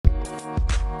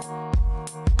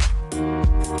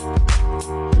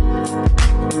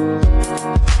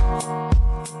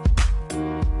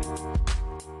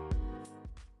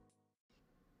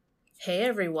Hey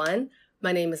everyone,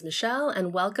 my name is Michelle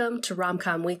and welcome to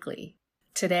Romcom Weekly.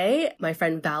 Today, my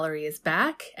friend Valerie is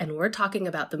back and we're talking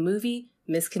about the movie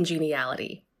Miss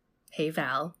Congeniality. Hey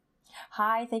Val.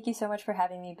 Hi, thank you so much for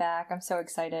having me back. I'm so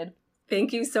excited.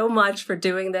 Thank you so much for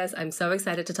doing this. I'm so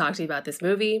excited to talk to you about this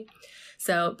movie.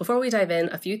 So before we dive in,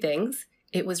 a few things.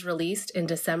 It was released in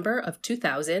December of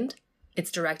 2000.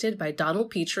 It's directed by Donald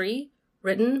Petrie,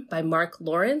 written by Mark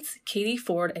Lawrence, Katie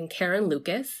Ford, and Karen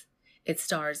Lucas. It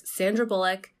stars Sandra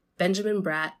Bullock, Benjamin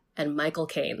Bratt, and Michael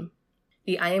Caine.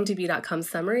 The IMDb.com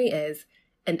summary is,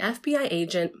 an FBI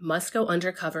agent must go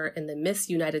undercover in the Miss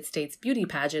United States beauty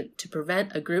pageant to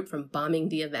prevent a group from bombing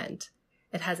the event.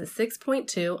 It has a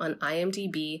 6.2 on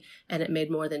IMDb, and it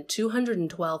made more than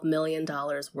 $212 million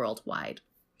worldwide.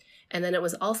 And then it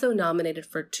was also nominated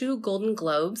for 2 Golden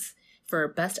Globes for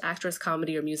Best Actress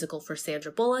Comedy or Musical for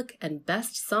Sandra Bullock and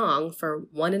Best Song for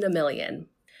 1 in a Million.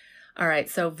 All right,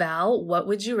 so Val, what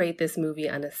would you rate this movie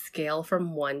on a scale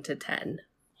from 1 to 10?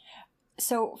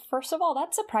 So, first of all,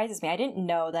 that surprises me. I didn't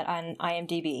know that on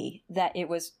IMDb that it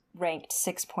was ranked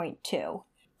 6.2.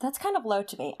 That's kind of low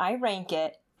to me. I rank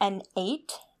it an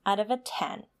 8 out of a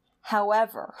 10.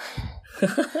 However,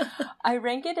 I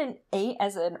rank it an 8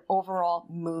 as an overall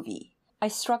movie. I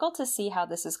struggle to see how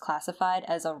this is classified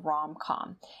as a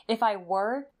rom-com. If I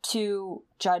were to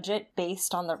judge it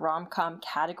based on the rom-com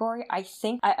category, I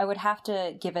think I would have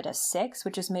to give it a 6,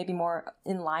 which is maybe more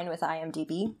in line with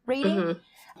IMDb rating. Mm-hmm.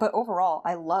 But overall,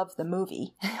 I love the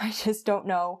movie. I just don't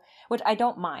know, which I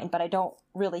don't mind, but I don't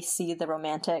really see the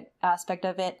romantic aspect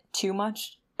of it too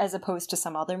much as opposed to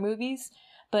some other movies.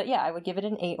 But yeah, I would give it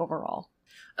an 8 overall.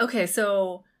 Okay,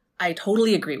 so I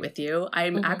totally agree with you.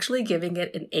 I'm actually giving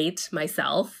it an 8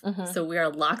 myself, so we are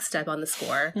lockstep on the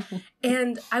score.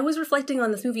 And I was reflecting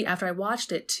on this movie after I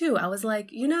watched it, too. I was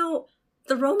like, you know,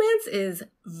 the romance is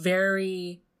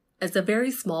a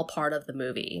very small part of the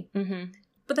movie.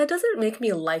 But that doesn't make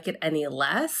me like it any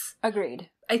less. Agreed.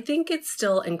 I think it's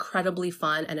still incredibly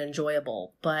fun and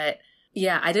enjoyable, but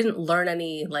yeah, I didn't learn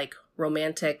any, like,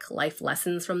 romantic life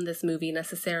lessons from this movie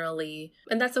necessarily,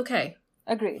 and that's okay.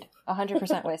 Agreed.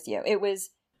 100% with you. It was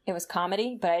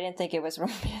comedy, but I didn't think it was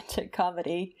romantic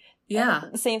comedy. Yeah.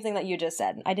 Same thing that you just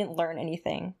said. I didn't learn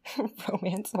anything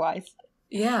romance-wise.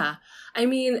 Yeah. I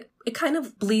mean, it kind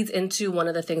of bleeds into one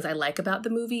of the things I like about the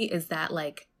movie is that,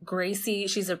 like, Gracie,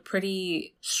 she's a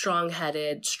pretty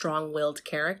strong-headed, strong-willed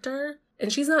character,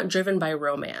 and she's not driven by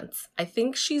romance. I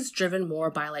think she's driven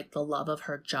more by, like, the love of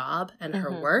her job and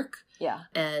her work. Yeah.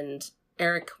 And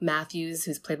Eric Matthews,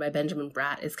 who's played by Benjamin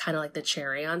Bratt, is kind of like the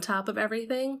cherry on top of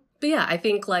everything. But yeah, I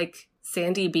think, like,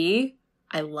 Sandy B,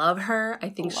 I love her. I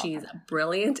think she's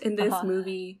brilliant in this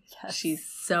movie. Yes. She's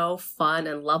so fun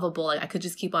and lovable. Like, I could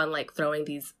just keep on, like, throwing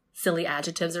these silly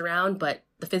adjectives around, but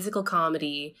the physical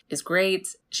comedy is great.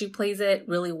 She plays it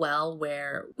really well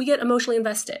where we get emotionally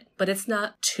invested, but it's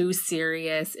not too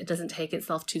serious. It doesn't take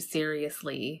itself too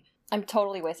seriously. I'm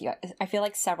totally with you. I feel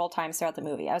like several times throughout the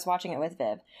movie, I was watching it with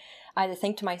Viv, I had to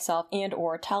think to myself and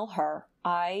or tell her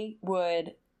I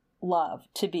would love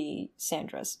to be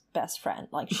Sandra's best friend.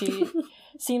 Like, she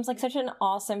seems like such an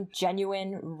awesome,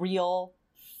 genuine, real,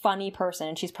 funny person,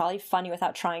 and she's probably funny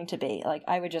without trying to be. Like,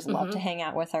 I would just love to hang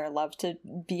out with her, love to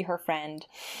be her friend.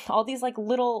 All these, like,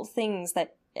 little things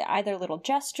that, either little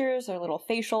gestures or little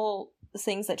facial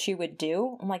things that she would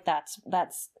do. I'm like,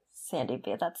 that's Sandy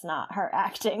B. That's not her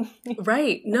acting.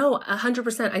 Right. No,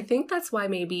 100%. I think that's why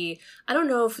maybe, I don't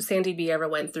know if Sandy B ever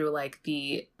went through, like,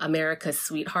 the America's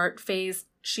Sweetheart phase.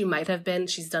 She might have been.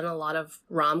 She's done a lot of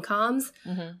rom-coms.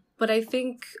 But I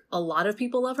think a lot of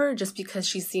people love her just because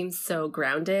she seems so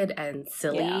grounded and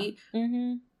silly,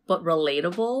 but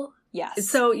relatable. Yes.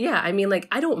 So, yeah, I mean, like,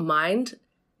 I don't mind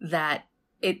that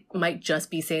it might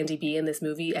just be Sandy B in this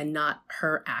movie and not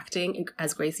her acting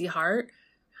as Gracie Hart.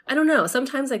 I don't know.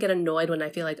 Sometimes I get annoyed when I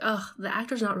feel like, oh, the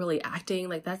actor's not really acting.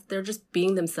 Like, they're just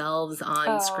being themselves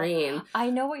on screen. I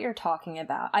know what you're talking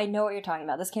about.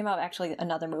 This came out actually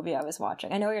another movie I was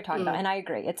watching. I know what you're talking about. And I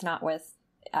agree. It's not with,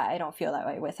 I don't feel that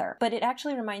way with her. But it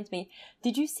actually reminds me,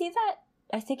 did you see that?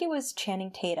 I think it was Channing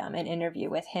Tatum, an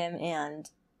interview with him and,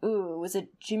 was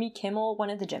it Jimmy Kimmel? One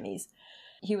of the Jimmys.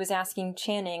 He was asking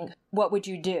Channing, what would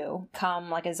you do come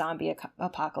like a zombie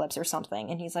apocalypse or something?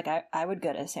 And he's like, I would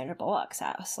go to Sandra Bullock's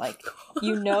house. Like,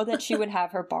 you know that she would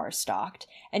have her bar stocked.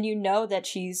 And you know that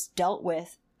she's dealt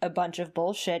with a bunch of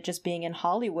bullshit just being in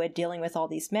Hollywood dealing with all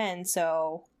these men.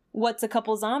 So what's a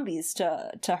couple zombies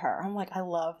to her? I'm like, I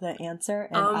love the answer.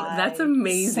 And that's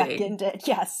amazing. Second it.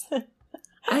 Yes.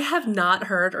 I have not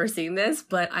heard or seen this,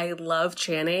 but I love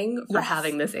Channing for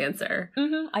having this answer.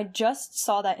 I just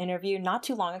saw that interview not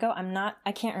too long ago.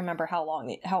 I can't remember how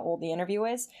old the interview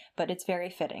is, but it's very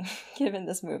fitting given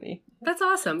this movie. That's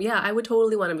awesome. Yeah, I would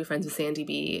totally want to be friends with Sandy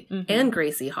B and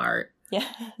Gracie Hart. Yeah.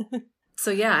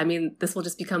 So yeah, I mean, this will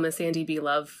just become a Sandy B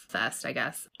love fest, I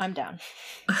guess. I'm down.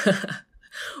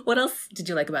 What else did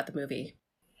you like about the movie?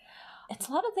 It's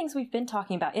a lot of things we've been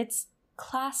talking about. It's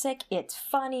classic, it's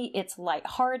funny, it's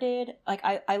lighthearted. Like,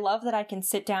 I love that I can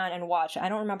sit down and watch. I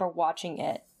don't remember watching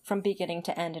it from beginning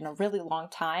to end in a really long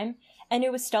time, and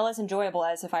it was still as enjoyable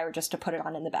as if I were just to put it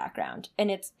on in the background. And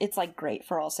it's like great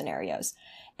for all scenarios.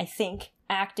 I think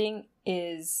acting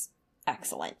is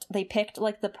excellent. They picked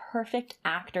like the perfect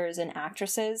actors and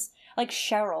actresses. Like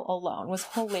Cheryl alone was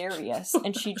hilarious,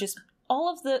 and she just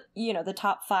all of the, the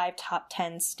top 5, top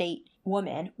 10 state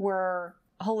women were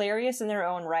hilarious in their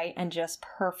own right and just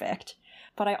perfect.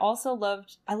 But I also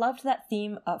loved that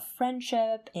theme of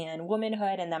friendship and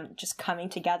womanhood and them just coming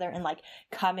together and like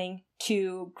coming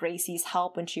to Gracie's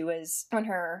help when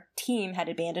her team had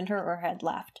abandoned her or had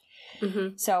left.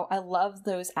 Mm-hmm. So I love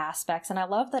those aspects, and I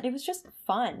love that it was just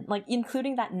fun, like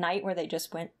including that night where they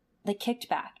kicked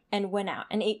back and went out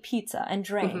and ate pizza and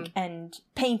drank and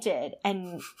painted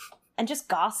and just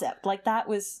gossiped. Like, that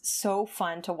was so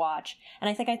fun to watch. And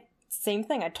I think same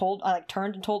thing. I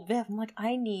turned and told Viv, I'm like,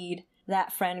 I need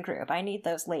that friend group. I need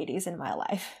those ladies in my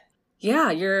life. Yeah,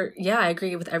 I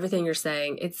agree with everything you're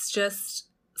saying. It's just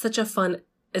such a fun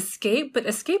escape, but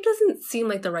escape doesn't seem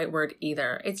like the right word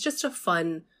either. It's just a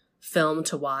fun film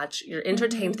to watch. You're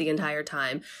entertained the entire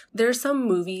time. There are some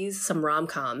movies, some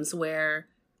rom-coms where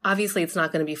obviously it's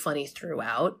not going to be funny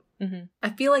throughout. I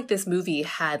feel like this movie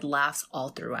had laughs all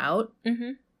throughout,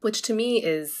 which to me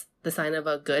is the sign of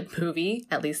a good movie,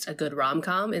 at least a good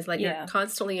rom-com, is like you're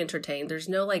constantly entertained. There's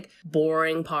no like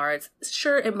boring parts.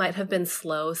 Sure, it might have been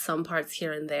slow, some parts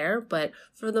here and there, but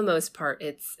for the most part,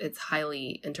 it's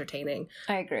highly entertaining.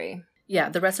 I agree. Yeah,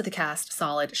 the rest of the cast,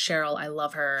 solid. Cheryl, I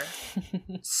love her.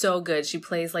 So good. She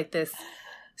plays like this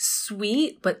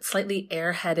sweet but slightly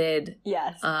airheaded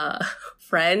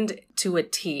friend to a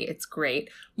T. It's great.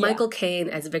 Michael Caine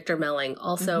as Victor Melling,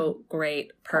 also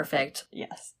great. Perfect.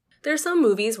 Yes. There's some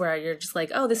movies where you're just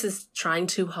like, oh, this is trying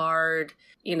too hard.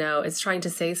 It's trying to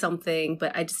say something,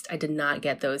 but I did not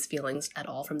get those feelings at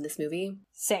all from this movie.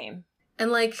 Same.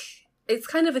 And like, it's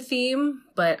kind of a theme,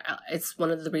 but it's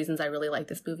one of the reasons I really like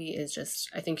this movie is just,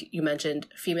 I think you mentioned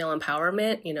female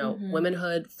empowerment,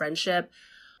 womanhood, friendship.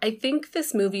 I think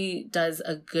this movie does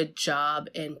a good job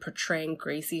in portraying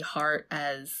Gracie Hart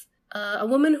as a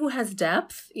woman who has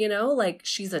depth, like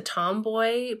she's a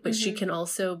tomboy, but she can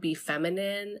also be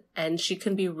feminine and she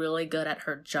can be really good at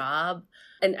her job.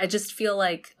 And I just feel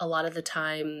like a lot of the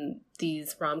time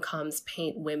these rom-coms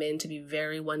paint women to be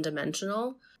very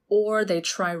one-dimensional, or they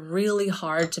try really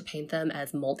hard to paint them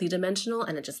as multi-dimensional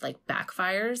and it just like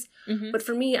backfires. But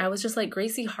for me, I was just like,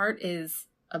 Gracie Hart is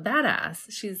a badass.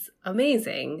 She's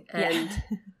amazing. And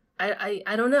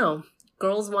I don't know.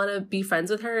 Girls want to be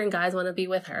friends with her and guys want to be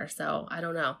with her. So I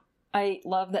don't know. I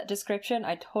love that description.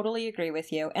 I totally agree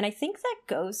with you. And I think that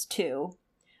goes to,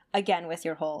 again, with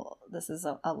your whole, this is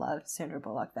a love Sandra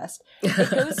Bullock fest. It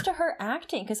goes to her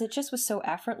acting because it just was so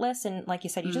effortless. And like you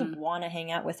said, you just want to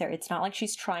hang out with her. It's not like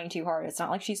she's trying too hard. It's not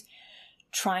like she's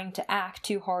trying to act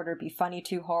too hard or be funny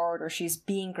too hard or she's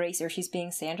being Gracie or she's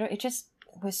being Sandra. It just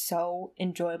was so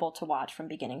enjoyable to watch from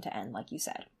beginning to end, like you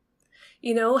said.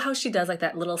 You know how she does like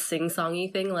that little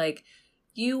sing-songy thing, like,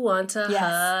 you want to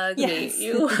hug me,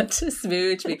 you want to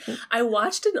smooch me. I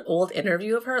watched an old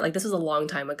interview of her, like this was a long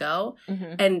time ago,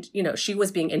 and she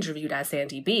was being interviewed as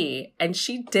Sandy B, and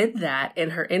she did that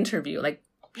in her interview, like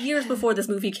years before this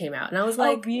movie came out. And I was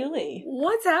like, oh, really?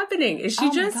 What's happening? Is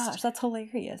she just... Oh my gosh, that's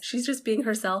hilarious. She's just being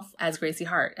herself as Gracie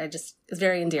Hart. It's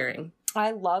very endearing.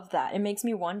 I love that. It makes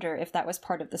me wonder if that was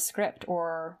part of the script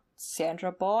or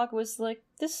Sandra Bullock was like,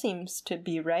 this seems to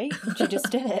be right. And she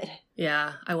just did it.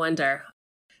 Yeah, I wonder.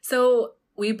 So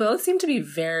we both seem to be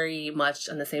very much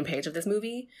on the same page of this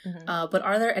movie. But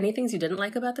are there any things you didn't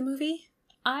like about the movie?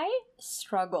 I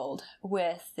struggled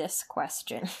with this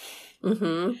question.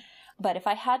 But if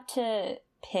I had to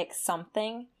pick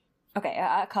something, okay,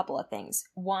 a couple of things.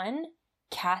 One,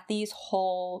 Kathy's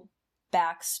whole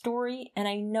backstory, and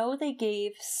I know they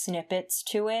gave snippets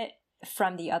to it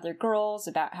from the other girls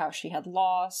about how she had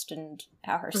lost and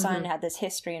how her son had this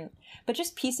history, but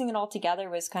just piecing it all together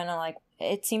was kind of like,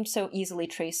 it seemed so easily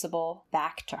traceable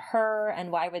back to her,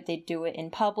 and why would they do it in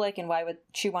public, and why would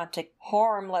she want to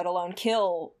harm, let alone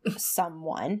kill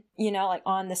someone, like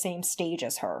on the same stage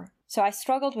as her. So I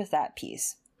struggled with that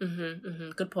piece.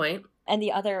 Good point. And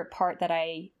the other part that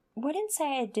I wouldn't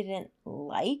say I didn't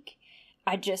like,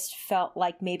 I just felt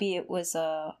like maybe it was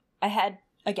I had,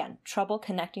 again, trouble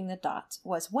connecting the dots,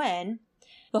 was when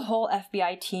the whole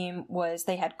FBI team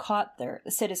they had caught the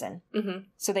citizen. Mm-hmm.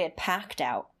 So they had packed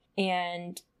out.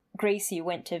 And Gracie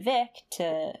went to Vic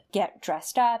to get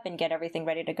dressed up and get everything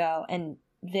ready to go. And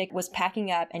Vic was packing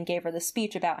up and gave her the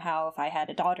speech about how if I had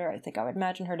a daughter, I think I would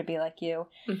imagine her to be like you,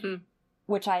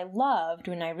 which I loved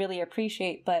and I really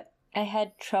appreciate, but I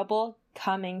had trouble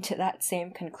coming to that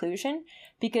same conclusion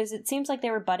because it seems like they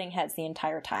were butting heads the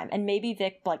entire time. And maybe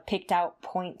Vic like picked out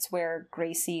points where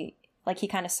Gracie, like he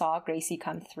kind of saw Gracie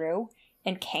come through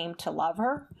and came to love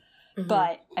her. Mm-hmm.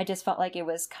 But I just felt like it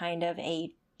was kind of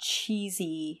a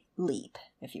cheesy leap,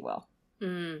 if you will.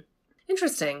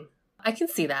 Interesting. I can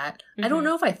see that. I don't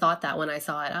know if I thought that when I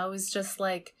saw it. I was just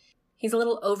like, he's a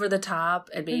little over the top,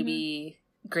 and maybe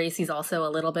Gracie's also a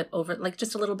little bit over, like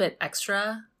just a little bit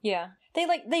extra. Yeah.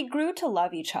 They grew to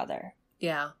love each other.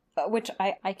 Yeah. Which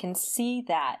I can see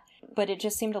that, but it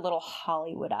just seemed a little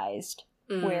Hollywoodized,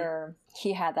 where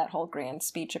he had that whole grand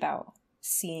speech about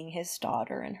seeing his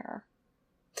daughter in her.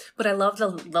 But I love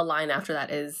the line after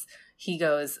that is, he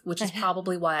goes, which is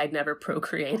probably why I'd never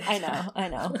procreated. I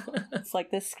know. It's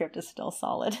like, this script is still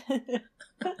solid.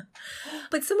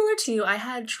 But similar to you, I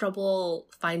had trouble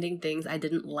finding things I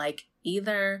didn't like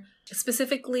either.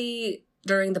 Specifically,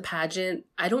 during the pageant,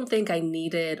 I don't think I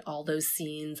needed all those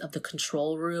scenes of the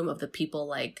control room of the people,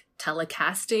 like,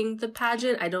 telecasting the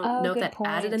pageant. I don't know if that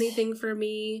added anything for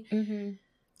me. Mm-hmm.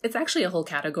 It's actually a whole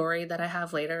category that I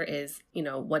have later is,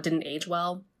 what didn't age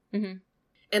well. Mm-hmm.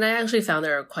 And I actually found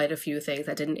there are quite a few things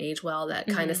that didn't age well that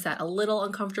kind of sat a little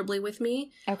uncomfortably with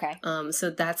me. Okay. So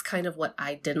that's kind of what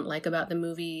I didn't like about the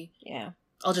movie. Yeah.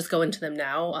 I'll just go into them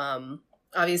now.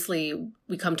 Obviously,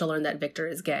 we come to learn that Victor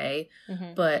is gay,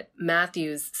 but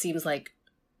Matthews seems like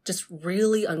just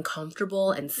really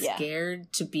uncomfortable and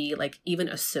scared to be, like, even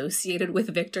associated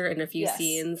with Victor in a few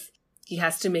scenes. He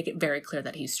has to make it very clear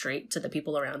that he's straight to the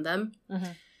people around them.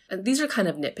 Mm-hmm. And these are kind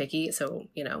of nitpicky, so,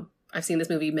 I've seen this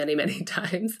movie many, many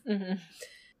times. Mm-hmm.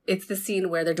 It's the scene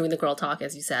where they're doing the girl talk,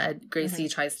 as you said. Gracie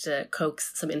tries to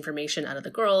coax some information out of the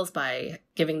girls by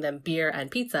giving them beer and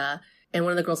pizza. And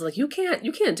one of the girls is like, you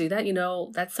can't do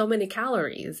that. That's so many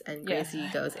calories. And Gracie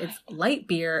goes, it's light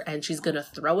beer, and she's going to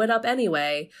throw it up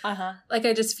anyway. Uh-huh. Like,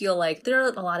 I just feel like there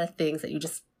are a lot of things that you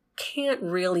just can't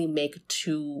really make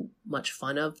too much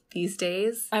fun of these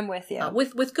days. I'm with you.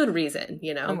 With good reason,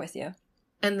 I'm with you.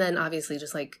 And then obviously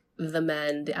just like the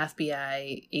men, the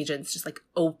FBI agents just like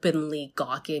openly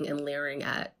gawking and leering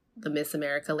at the Miss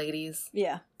America ladies.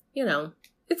 Yeah.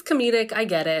 It's comedic. I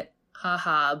get it.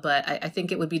 Haha. But I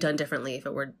think it would be done differently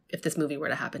if this movie were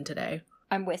to happen today.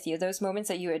 I'm with you. Those moments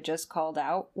that you had just called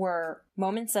out were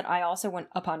moments that I also,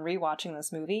 upon rewatching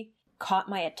this movie, caught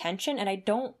my attention. And I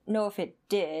don't know if it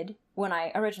did when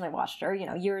I originally watched her,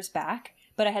 years back.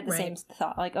 But I had the same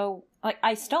thought, like,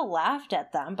 I still laughed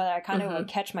at them, but I kind of would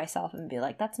catch myself and be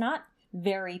like, that's not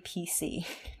very PC,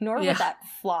 nor would that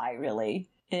fly, really,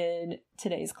 in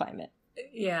today's climate.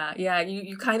 Yeah,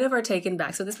 you kind of are taken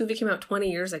back. So this movie came out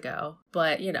 20 years ago,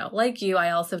 but, like you,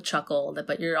 I also chuckled,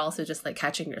 but you're also just, like,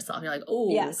 catching yourself. You're like, oh,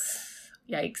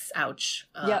 yikes, ouch,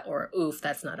 or oof,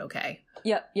 that's not okay.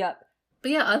 Yep.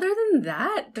 But yeah, other than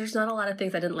that, there's not a lot of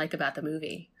things I didn't like about the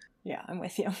movie. Yeah, I'm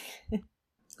with you.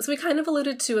 So we kind of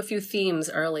alluded to a few themes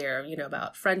earlier,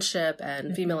 about friendship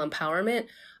and female empowerment.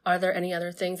 Are there any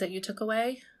other things that you took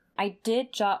away? I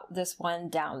did jot this one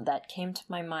down that came to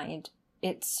my mind.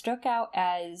 It stuck out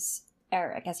as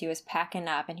Eric, as he was packing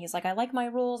up, and he's like, I like my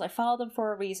rules, I follow them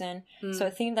for a reason. So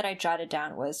a theme that I jotted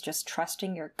down was just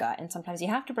trusting your gut, and sometimes you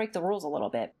have to break the rules a little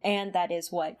bit, and that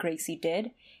is what Gracie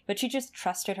did. But she just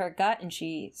trusted her gut, and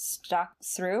she stuck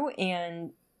through,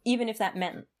 and even if that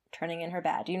meant turning in her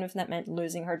badge, even if that meant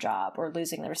losing her job or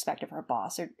losing the respect of her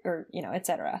boss or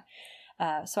etc.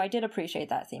 So I did appreciate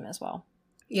that theme as well.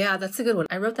 Yeah, that's a good one.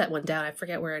 I wrote that one down. I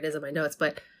forget where it is in my notes,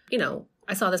 but,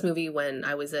 I saw this movie when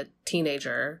I was a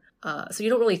teenager. So you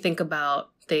don't really think about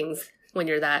things when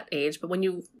you're that age, but when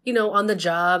on the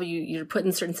job, you're put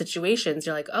in certain situations,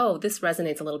 you're like, oh, this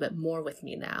resonates a little bit more with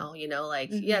me now.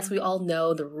 Yes, we all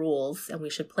know the rules and we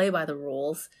should play by the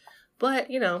rules, but,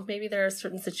 maybe there are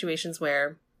certain situations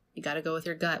where you got to go with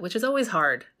your gut, which is always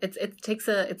hard.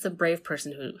 It's a brave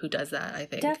person who does that, I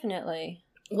think. Definitely.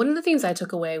 One of the themes I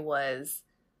took away was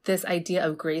this idea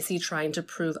of Gracie trying to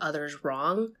prove others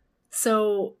wrong.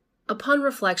 So upon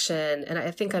reflection, and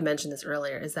I think I mentioned this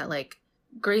earlier, is that like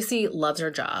Gracie loves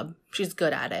her job. She's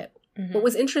good at it. Mm-hmm. What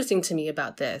was interesting to me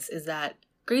about this is that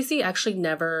Gracie actually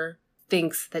never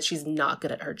thinks that she's not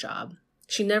good at her job.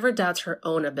 she never doubts her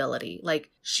own ability.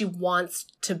 Like, she wants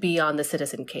to be on the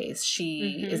citizen case.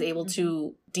 She is able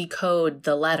to decode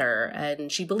the letter,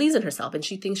 and she believes in herself, and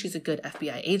she thinks she's a good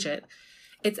FBI agent.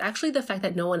 It's actually the fact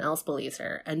that no one else believes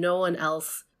her, and no one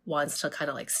else wants to kind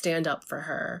of like stand up for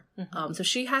her. So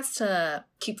she has to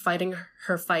keep fighting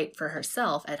her fight for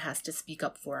herself and has to speak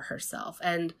up for herself.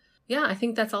 And yeah, I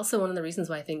think that's also one of the reasons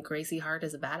why I think Gracie Hart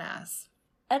is a badass.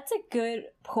 That's a good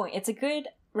point. It's a good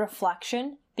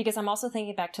reflection, because I'm also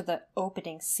thinking back to the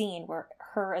opening scene where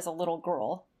her as a little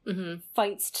girl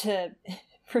fights to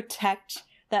protect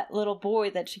that little boy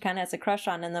that she kind of has a crush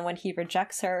on, and then when he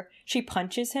rejects her, she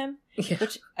punches him,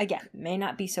 which, again, may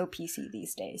not be so PC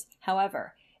these days.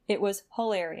 However, it was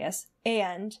hilarious,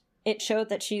 and it showed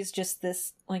that she's just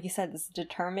this, like you said, this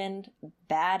determined,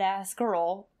 badass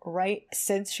girl, right,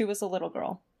 since she was a little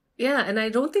girl. Yeah, and I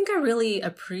don't think I really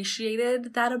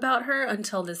appreciated that about her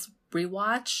until this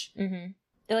rewatch.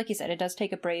 Like you said, it does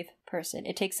take a brave person.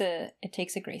 It takes a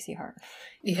Gracie Hart.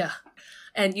 Yeah.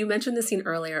 And you mentioned the scene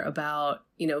earlier about,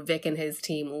 you know, Vic and his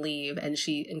team leave, and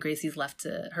Gracie's left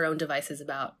to her own devices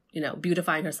about, you know,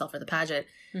 beautifying herself for the pageant.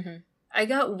 I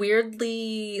got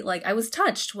weirdly, like, I was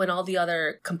touched when all the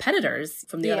other competitors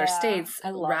from the other states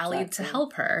rallied to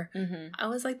help her. I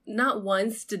was like, not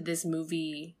once did this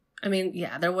movie, I mean,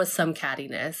 yeah, there was some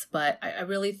cattiness, but I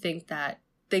really think that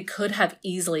they could have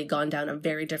easily gone down a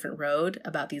very different road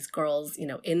about these girls, you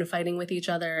know, infighting with each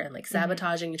other and like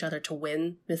sabotaging each other to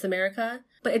win Miss America.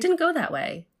 But it didn't go that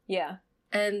way. Yeah.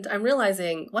 And I'm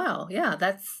realizing, wow, yeah,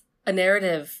 that's a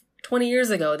narrative 20 years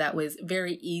ago that was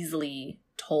very easily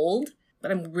told.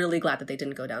 But I'm really glad that they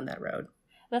didn't go down that road.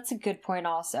 That's a good point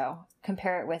also.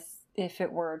 Compare it with if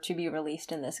it were to be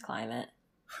released in this climate.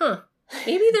 Huh.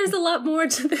 Maybe there's a lot more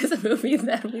to this movie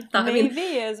than we thought.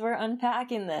 Maybe, as we're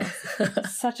unpacking this.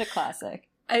 Such a classic.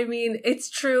 I mean, it's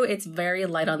true. It's very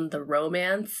light on the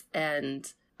romance. And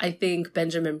I think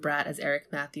Benjamin Bratt as Eric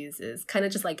Matthews is kind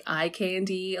of just like eye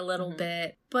candy a little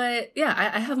bit. But yeah,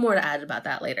 I have more to add about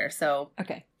that later. So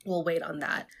okay, we'll wait on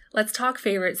that. Let's talk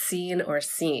favorite scene or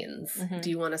scenes. Do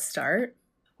you want to start?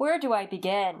 Where do I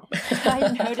begin?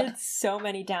 I noted so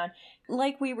many down.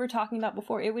 Like we were talking about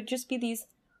before, it would just be these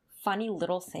funny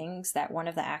little things that one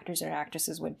of the actors or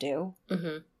actresses would do.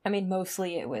 I mean,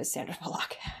 mostly it was Sandra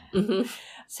Bullock.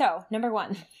 So, number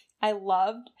one, I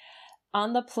loved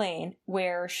on the plane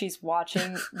where she's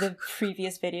watching the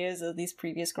previous videos of these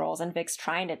previous girls and Vic's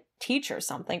trying to teach her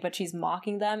something, but she's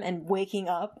mocking them and waking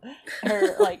up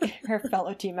her, like, her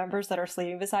fellow team members that are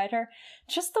sleeping beside her.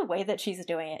 Just the way that she's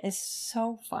doing it is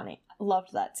so funny.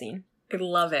 Loved that scene. I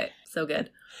love it. So good.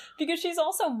 Because she's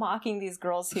also mocking these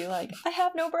girls who, like, I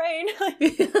have no brain.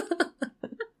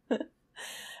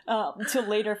 To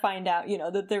later find out, you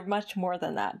know, that they're much more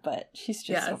than that. But she's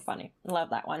just so funny. Love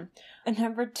that one. And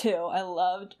number two, I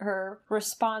loved her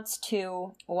response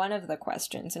to one of the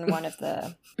questions in one of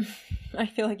the... I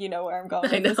feel like you know where I'm going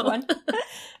with this one.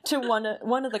 To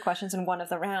one of the questions in one of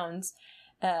the rounds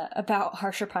about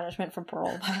harsher punishment for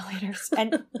parole violators.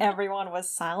 And everyone was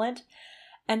silent.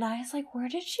 And I was like, where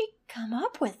did she come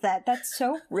up with that? That's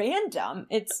so random.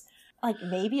 It's like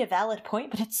maybe a valid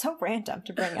point, but it's so random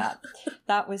to bring up.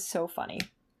 That was so funny.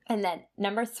 And then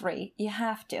number three, you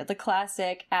have to. The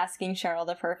classic asking Cheryl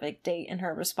the perfect date and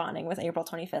her responding with April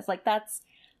 25th. Like that's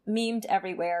memed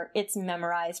everywhere. It's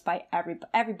memorized by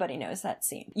everybody knows that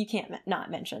scene. You can't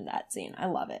not mention that scene. I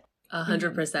love it.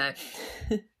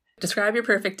 100%. Describe your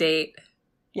perfect date.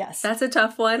 Yes. That's a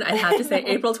tough one. I have to say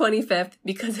April 25th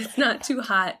because it's not too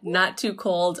hot, not too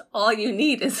cold. All you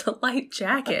need is a light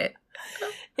jacket.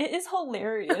 It is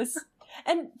hilarious.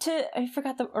 And I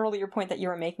forgot the earlier point that you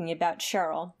were making about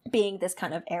Cheryl being this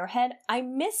kind of airhead. I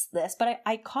missed this, but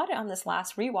I caught it on this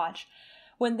last rewatch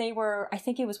when I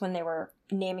think it was when they were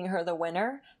naming her the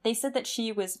winner. They said that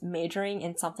she was majoring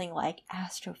in something like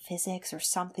astrophysics or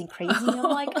something crazy. And I'm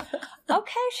like,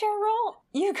 okay, Cheryl,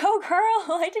 you go,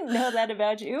 girl. I didn't know that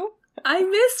about you. I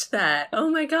missed that.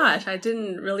 Oh my gosh. I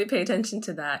didn't really pay attention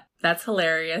to that. That's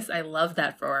hilarious. I love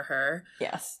that for her.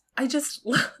 Yes.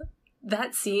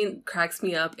 That scene cracks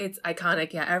me up. It's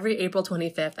iconic. Yeah, every April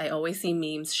 25th, I always see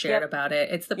memes shared about it.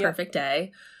 It's the perfect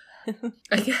day.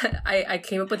 I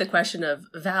came up with a question of,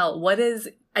 Val, what is,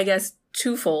 I guess,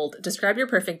 twofold. Describe your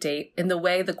perfect date in the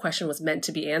way the question was meant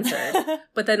to be answered.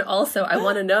 But then also, I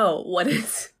want to know, what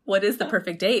is the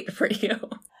perfect date for you?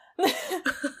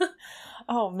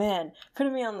 Oh, man.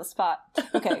 Putting me on the spot.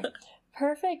 Okay.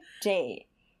 Perfect date.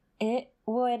 It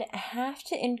would have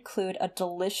to include a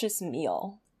delicious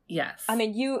meal. Yes. I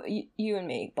mean, you and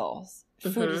me both.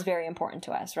 Food is very important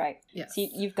to us, right? Yes. So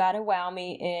you've got to wow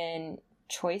me in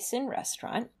choice in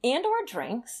restaurant and or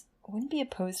drinks. Wouldn't be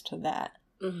opposed to that.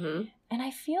 Mm-hmm. And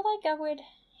I feel like I would...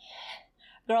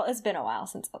 Girl, it's been a while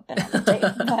since I've been on a date,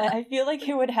 but I feel like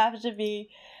it would have to be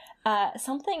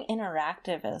something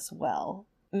interactive as well.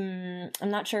 I'm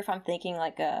not sure if I'm thinking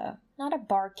like not a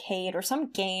barcade or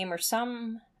some game or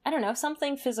some, I don't know,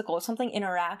 something physical, something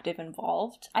interactive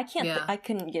involved. I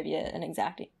couldn't give you an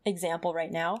exact example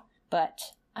right now, but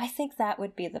I think that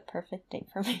would be the perfect date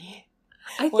for me.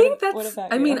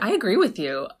 I mean, I agree with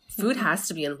you. Food has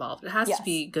to be involved. It has to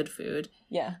be good food.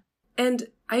 Yeah. And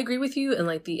I agree with you in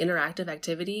like the interactive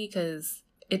activity because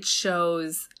it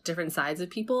shows different sides of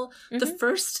people. Mm-hmm. The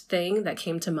first thing that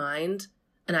came to mind,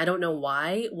 and I don't know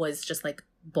why, was just like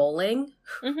bowling.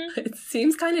 Mm-hmm. It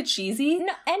seems kind of cheesy.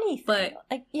 No, anything. But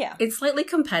like, yeah. It's slightly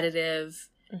competitive.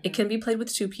 Mm-hmm. It can be played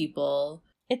with 2 people.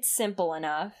 It's simple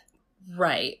enough.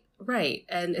 Right.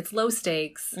 And it's low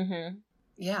stakes. Mm-hmm.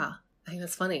 Yeah. I think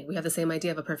that's funny. We have the same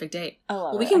idea of a perfect date.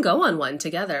 We can go on one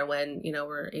together when,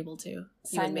 we're able to.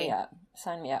 Sign me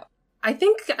up. I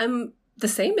think I'm the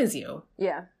same as you.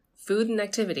 Yeah. Food and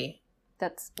activity.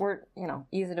 We're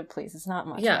easy to please. It's not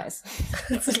much, guys.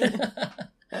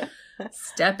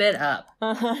 Step it up.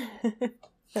 Uh-huh.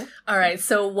 All right.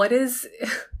 So what is,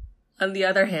 on the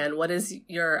other hand, what is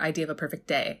your idea of a perfect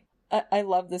day? I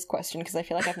love this question because I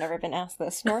feel like I've never been asked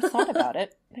this nor thought about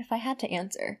it. If I had to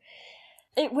answer,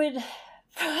 it would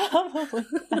probably...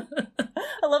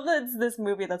 I love that it's this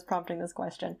movie that's prompting this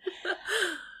question.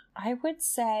 I would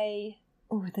say...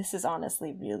 Ooh, this is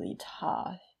honestly really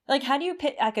tough. Like, how do you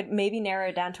pick... I could maybe narrow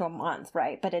it down to a month,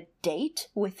 right? But a date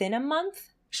within a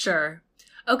month? Sure.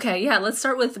 Okay, yeah, let's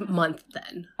start with month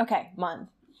then. Okay, month.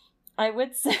 I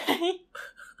would say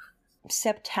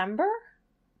September.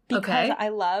 Because I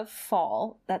love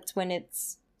fall. That's when it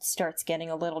starts getting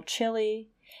a little chilly.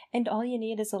 And all you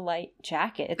need is a light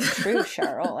jacket. It's true,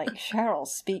 Cheryl. Like, Cheryl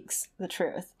speaks the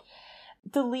truth.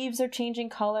 The leaves are changing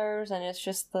colors, and it's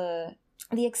just the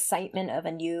excitement of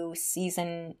a new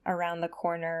season around the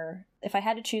corner. If I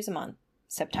had to choose a month,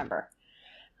 September.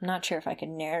 I'm not sure if I could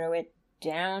narrow it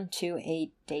down to a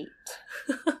date.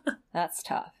 That's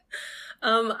tough.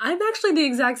 I'm actually the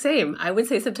exact same. I would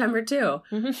say September too.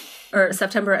 Mm-hmm. Or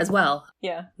September as well.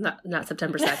 Yeah. Not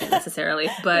September 2nd necessarily,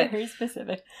 but very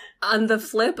specific. On the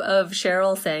flip of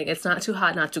Cheryl saying it's not too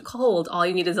hot, not too cold, all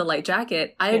you need is a light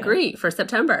jacket, I agree for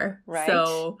September. Right.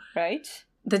 So right.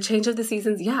 The change of the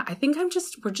seasons, I think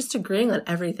we're just agreeing on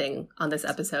everything on this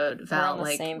episode, Val.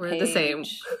 We're the same.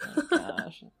 Oh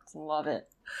gosh. Love it.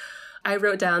 I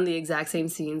wrote down the exact same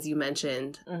scenes you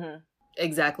mentioned. Mm-hmm.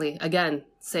 Exactly. Again,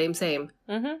 same.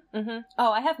 Mm-hmm. Mm-hmm.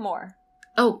 Oh, I have more.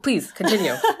 Oh, please,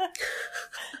 continue.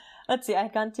 Let's see.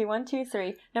 I've gone to 1, 2,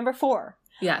 3. Number 4.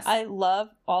 Yes. I love,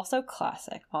 also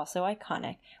classic, also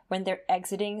iconic, when they're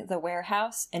exiting the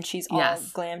warehouse and she's all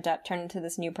glammed up, turned into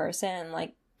this new person, and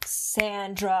like,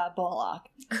 Sandra Bullock.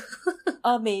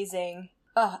 Amazing.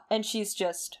 And she's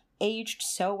just aged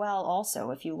so well also,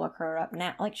 if you look her up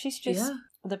now. Like, she's just...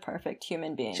 the perfect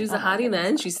human being. She's a hottie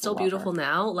then. She's still beautiful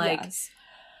now. Like, yes.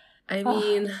 I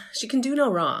mean, she can do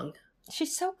no wrong.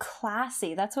 She's so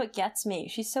classy. That's what gets me.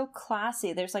 She's so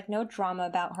classy. There's like no drama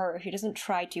about her. She doesn't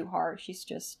try too hard.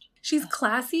 She's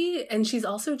classy, and she's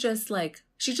also just like,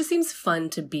 she just seems fun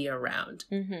to be around.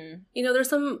 Mm-hmm. There's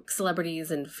some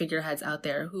celebrities and figureheads out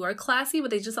there who are classy,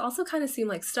 but they just also kind of seem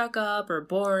like stuck up or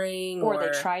boring. Or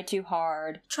they try too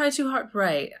hard.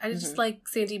 Right. I just like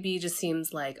Sandy B just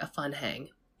seems like a fun hang.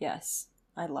 Yes,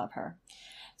 I love her.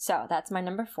 So that's my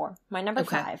number 4. My number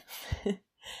 5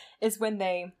 is when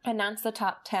they announce the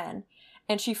top 10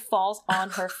 and she falls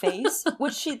on her face,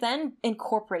 which she then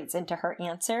incorporates into her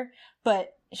answer.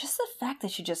 But just the fact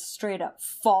that she just straight up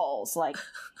falls, like,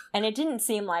 and it didn't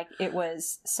seem like it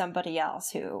was somebody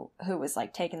else who was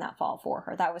like taking that fall for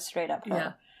her. That was straight up her.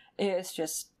 Yeah. It's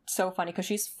just so funny because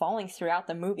she's falling throughout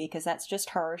the movie because that's just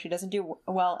her. She doesn't do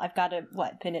well. I've got to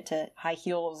pin it to high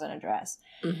heels and a dress.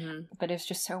 Mm-hmm. But it's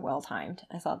just so well timed.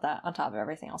 I thought that on top of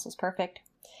everything else was perfect.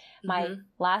 My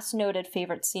last noted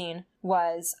favorite scene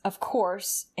was, of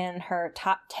course, in her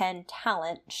top 10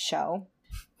 talent show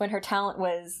when her talent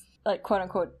was, like, quote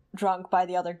unquote drunk by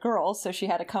the other girls, so she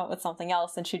had to come up with something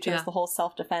else, and she chose the whole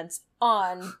self-defense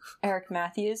on Eric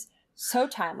Matthews. So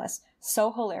timeless,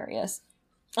 so hilarious.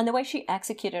 And the way she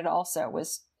executed it also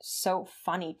was so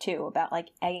funny, too, about, like,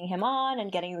 egging him on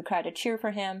and getting the crowd to cheer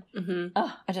for him. Mm-hmm.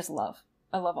 Oh,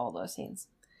 I love all those scenes.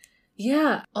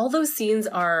 Yeah, all those scenes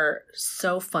are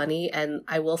so funny and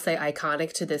I will say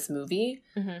iconic to this movie.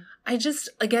 Mm-hmm. I just,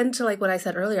 again, to like what I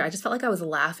said earlier, I just felt like I was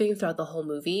laughing throughout the whole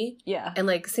movie. Yeah. And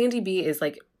like Sandy B is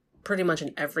like pretty much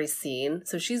in every scene.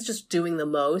 So she's just doing the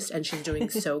most and she's doing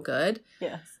so good.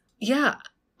 Yes. Yeah.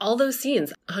 all those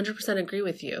scenes, 100% agree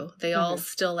with you. They all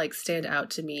still like stand out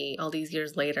to me all these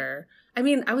years later. I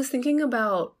mean, I was thinking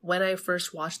about when I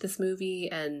first watched this movie,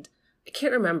 and I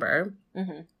can't remember,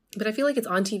 but I feel like it's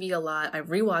on TV a lot. I've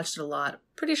rewatched it a lot.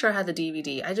 Pretty sure I had the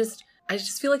DVD. I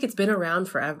just feel like it's been around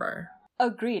forever.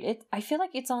 Agreed. I feel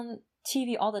like it's on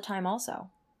TV all the time also.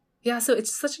 Yeah, so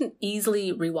it's such an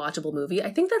easily rewatchable movie.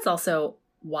 I think that's also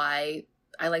why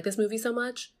I like this movie so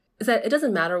much, is that it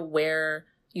doesn't matter where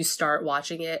you start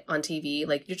watching it on TV.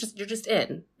 Like, you're just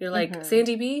in. You're like,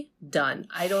 Sandy B, done.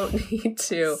 I don't need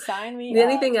to sign me need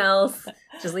anything else.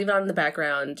 Just leave it on in the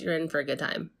background. You're in for a good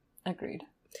time. Agreed.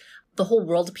 The whole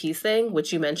world peace thing,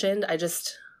 which you mentioned, I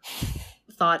just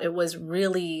thought it was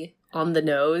really on the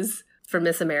nose for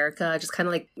Miss America, just kind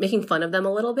of like making fun of them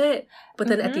a little bit. But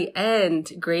then at the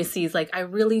end, Gracie's like, I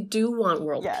really do want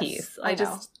world peace. I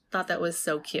just thought that was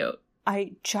so cute.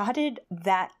 I jotted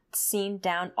that scene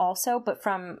down also, but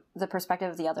from the perspective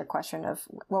of the other question of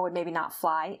what would maybe not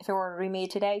fly if it were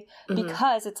remade today,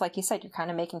 because it's like you said, you're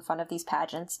kind of making fun of these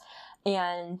pageants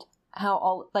and how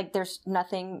all, like, there's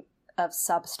nothing of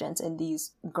substance in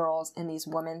these girls and these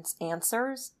women's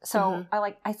answers. So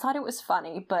I thought it was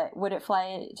funny, but would it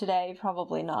fly today?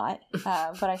 Probably not.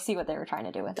 But I see what they were trying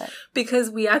to do with it. Because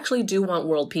we actually do want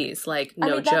world peace, like,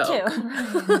 no joke.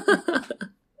 That too.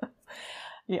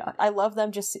 Yeah, I love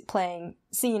them just playing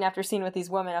scene after scene with these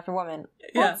women after women.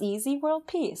 That's easy world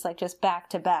peace, like just back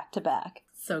to back to back.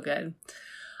 So good.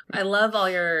 I love all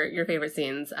your favorite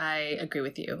scenes. I agree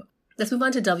with you. Let's move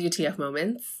on to WTF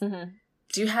moments.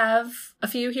 Do you have a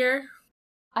few here?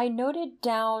 I noted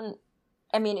down,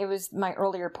 I mean, it was my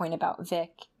earlier point about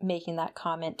Vic making that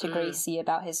comment to Gracie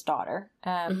about his daughter.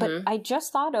 But I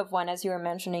just thought of one as you were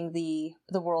mentioning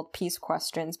the world peace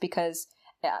questions, because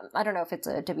I don't know if it's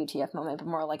a WTF moment, but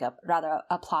more like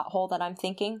a plot hole that I'm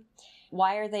thinking.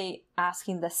 Why are they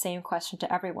asking the same question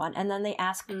to everyone? And then they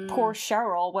ask poor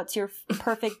Cheryl, what's your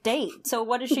perfect date? So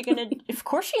what is she going to... Of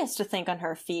course she has to think on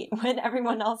her feet when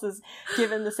everyone else is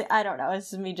given the same... I don't know.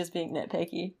 It's just me just being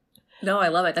nitpicky. No, I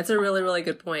love it. That's a really, really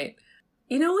good point.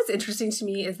 You know what's interesting to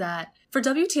me is that for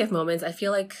WTF moments, I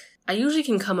feel like I usually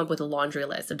can come up with a laundry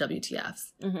list of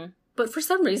WTFs. But for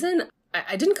some reason,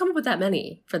 I didn't come up with that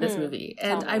many for this movie.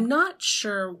 And I'm not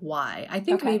sure why. I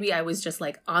think maybe I was just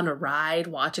like on a ride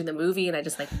watching the movie and I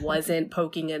just like wasn't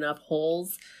poking enough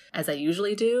holes as I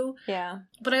usually do. Yeah.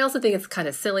 But I also think it's kind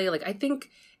of silly. Like, I think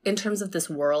in terms of this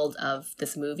world of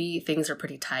this movie, things are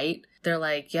pretty tight. They're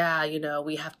like, yeah, you know,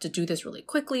 we have to do this really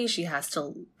quickly. She has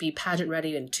to be pageant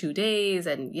ready in 2 days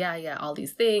and all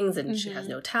these things. And she has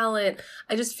no talent.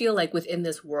 I just feel like within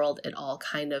this world, it all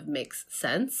kind of makes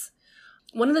sense.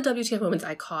 One of the WTF moments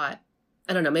I caught,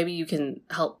 I don't know, maybe you can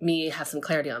help me have some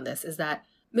clarity on this, is that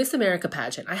Miss America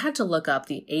pageant, I had to look up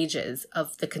the ages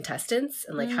of the contestants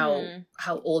and like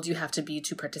how old you have to be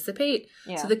to participate.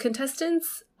 Yeah. So the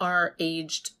contestants are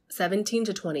aged 17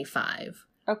 to 25.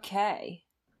 Okay.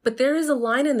 But there is a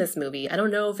line in this movie, I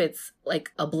don't know if it's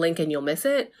like a blink and you'll miss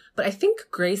it, but I think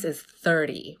Grace is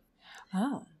 30.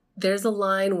 Oh. There's a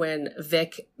line when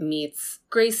Vic meets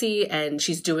Gracie and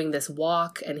she's doing this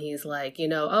walk and he's like, you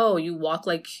know, oh, you walk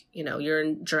like, you know, you're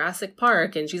in Jurassic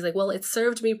Park. And she's like, well, it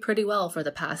served me pretty well for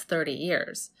the past 30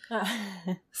 years.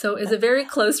 So it's a very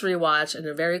close rewatch and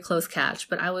a very close catch.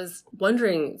 But I was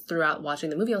wondering throughout watching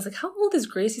the movie, I was like, how old is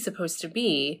Gracie supposed to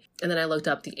be? And then I looked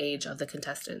up the age of the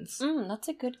contestants. That's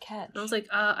a good catch. And I was like,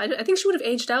 I think she would have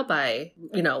aged out by,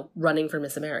 you know, running for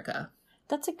Miss America.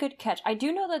 That's a good catch. I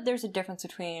do know that there's a difference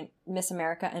between Miss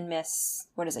America and Miss,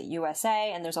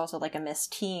 USA, and there's also like a Miss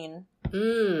Teen.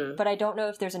 But I don't know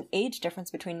if there's an age difference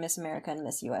between Miss America and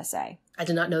Miss USA. I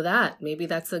did not know that. Maybe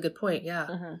that's a good point,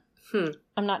 yeah.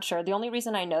 I'm not sure. The only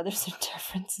reason I know there's a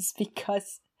difference is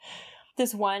because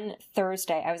this one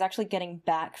Thursday, I was actually getting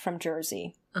back from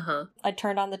Jersey. I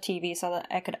turned on the TV so that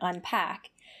I could unpack.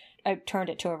 I turned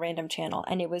it to a random channel,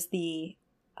 and it was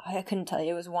I couldn't tell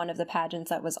you, it was one of the pageants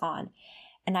that was on.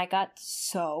 And I got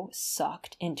so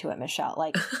sucked into it, Michelle.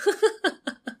 Like,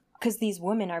 because these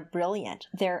women are brilliant.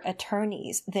 They're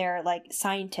attorneys. They're like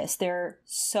scientists. They're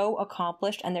so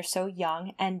accomplished and they're so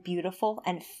young and beautiful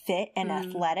and fit and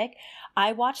athletic.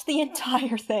 I watched the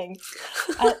entire thing.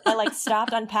 I like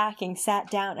stopped unpacking,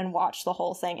 sat down and watched the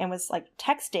whole thing and was like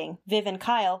texting Viv and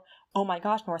Kyle, oh my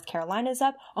gosh, North Carolina's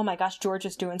up. Oh my gosh,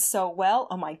 Georgia's doing so well.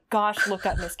 Oh my gosh, look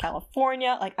at Miss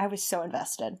California. Like, I was so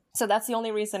invested. So that's the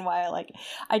only reason why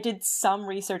I did some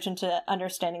research into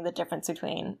understanding the difference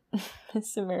between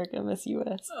Miss America and Miss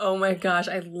US. Oh my gosh,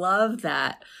 I love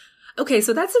that. Okay,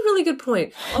 so that's a really good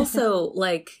point. Also,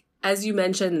 like, as you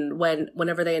mentioned,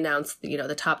 whenever they announced,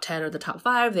 the top 10 or the top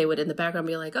 5, they would in the background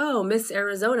be like, oh, Miss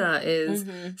Arizona is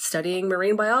studying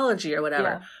marine biology or whatever.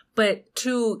 Yeah. But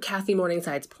to Kathy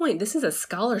Morningside's point, this is a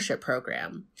scholarship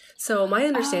program. So my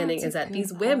understanding is that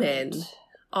these women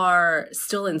are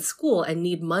still in school and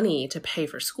need money to pay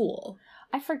for school.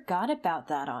 I forgot about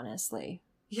that, honestly.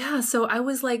 Yeah, so I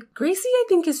was like, Gracie, I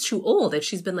think, is too old if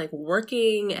she's been, like,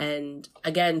 working, and,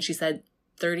 again, she said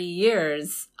 30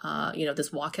 years,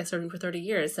 this walk has served me for 30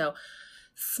 years, so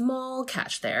small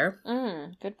catch there.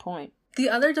 Good point. The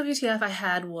other WTF I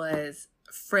had was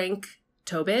Frank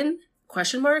Tobin, ? I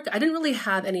didn't really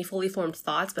have any fully formed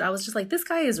thoughts, but I was just like, this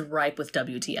guy is ripe with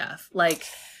WTF. Like...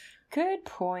 Good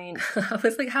point. I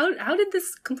was like, how did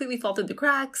this completely fall through the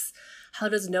cracks? How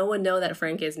does no one know that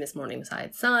Frank is Miss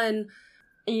Morningside's son?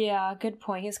 Yeah, good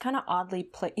point. He's kind of oddly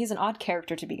he's an odd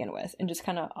character to begin with, and just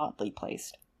kind of oddly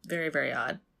placed. Very, very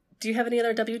odd. Do you have any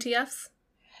other WTFs?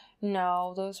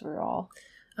 No, those were all.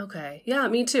 Okay. Yeah,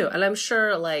 me too. And I'm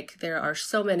sure, like, there are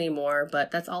so many more,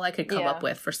 but that's all I could come up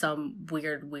with for some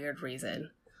weird reason.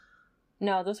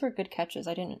 No, those were good catches.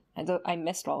 I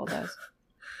missed all of those.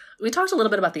 We talked a little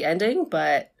bit about the ending,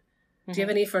 but do you have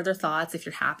any further thoughts if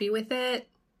you're happy with it?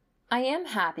 I am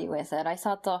happy with it. I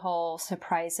thought the whole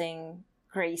surprising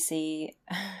Gracie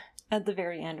at the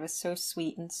very end was so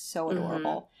sweet and so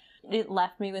adorable. It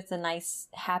left me with a nice,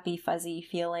 happy, fuzzy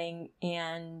feeling,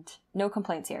 and no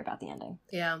complaints here about the ending.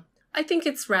 Yeah. I think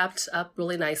it's wrapped up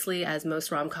really nicely, as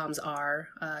most rom-coms are.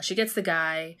 She gets the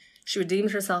guy. She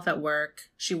redeems herself at work.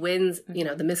 She wins,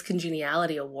 the Miss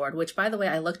Congeniality Award, which, by the way,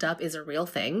 I looked up is a real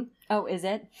thing. Oh, is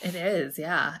it? It is,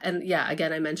 yeah. And yeah,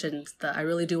 again, I mentioned I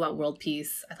really do want world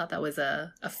peace. I thought that was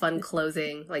a fun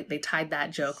closing. Like, they tied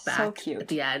that joke back so cute. At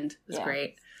the end. It was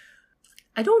great.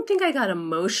 I don't think I got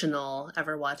emotional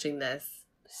ever watching this.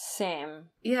 Same.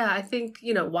 Yeah, I think,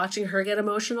 watching her get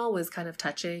emotional was kind of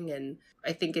touching, and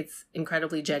I think it's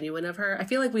incredibly genuine of her. I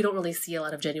feel like we don't really see a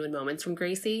lot of genuine moments from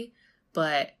Gracie,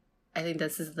 but I think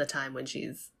this is the time when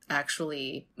she's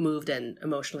actually moved and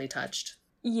emotionally touched.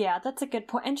 Yeah, that's a good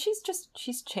point. And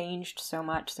she's changed so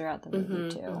much throughout the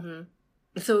movie, too.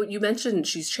 So you mentioned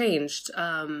she's changed.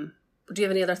 Do you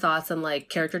have any other thoughts on, like,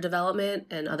 character development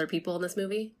and other people in this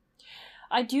movie?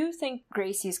 I do think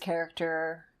Gracie's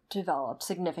character developed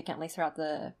significantly throughout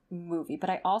the movie, but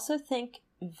I also think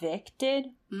Vic did,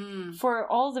 for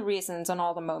all the reasons and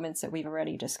all the moments that we've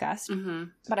already discussed.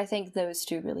 But I think those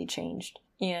two really changed.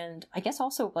 And I guess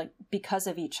also, like, because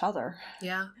of each other.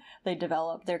 Yeah.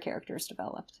 Their characters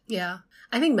developed. Yeah.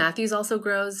 I think Matthews also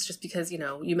grows just because,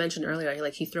 you mentioned earlier,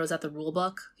 like, he throws out the rule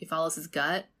book. He follows his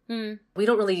gut. We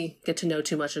don't really get to know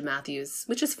too much of Matthews,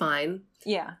 which is fine.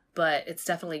 Yeah. But it's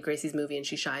definitely Gracie's movie, and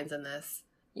she shines in this.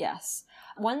 Yes.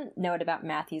 One note about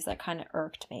Matthews that kind of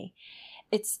irked me.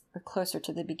 It's closer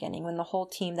to the beginning when the whole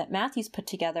team that Matthews put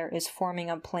together is forming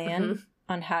a plan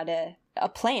on a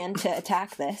plan to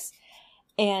attack this.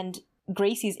 And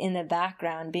Gracie's in the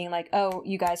background being like, oh,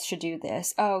 you guys should do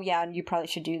this. Oh, yeah, and you probably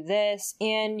should do this.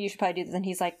 And you should probably do this. And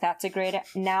he's like, that's a great...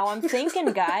 Now I'm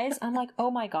thinking, guys. I'm like,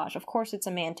 oh my gosh, of course it's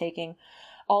a man taking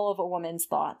all of a woman's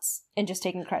thoughts and just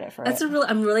taking credit for it.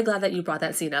 I'm really glad that you brought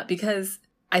that scene up, because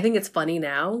I think it's funny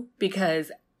now,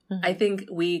 because I think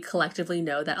we collectively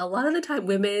know that a lot of the time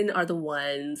women are the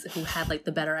ones who have, like,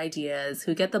 the better ideas,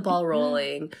 who get the ball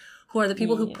rolling, who are the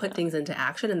people who put things into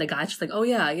action, and the guy's just like, oh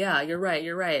yeah, you're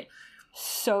right.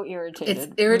 So irritated.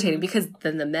 It's irritating because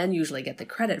then the men usually get the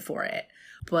credit for it.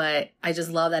 But I just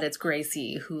love that it's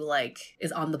Gracie who, like,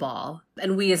 is on the ball.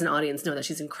 And we as an audience know that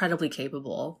she's incredibly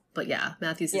capable. But yeah,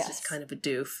 Matthews is just kind of a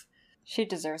doof. She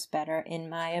deserves better, in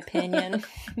my opinion.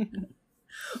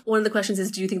 One of the questions is,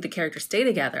 do you think the characters stay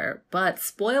together? But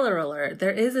spoiler alert,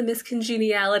 there is a Miss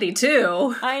Congeniality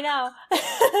too. I know.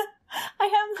 I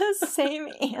have the same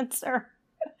answer.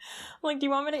 Like, do you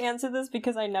want me to answer this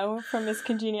because I know from Miss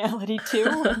Congeniality too,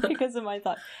 or because of my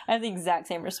thought? I have the exact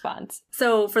same response.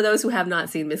 So, for those who have not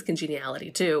seen Miss Congeniality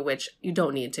 2, which you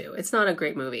don't need to, it's not a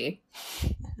great movie,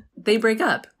 they break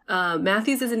up.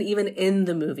 Matthews isn't even in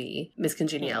the movie Miss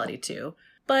Congeniality 2.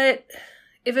 But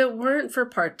if it weren't for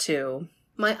part 2,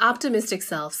 my optimistic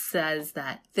self says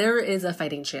that there is a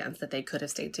fighting chance that they could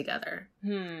have stayed together.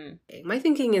 My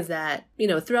thinking is that,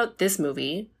 throughout this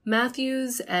movie,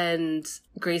 Matthews and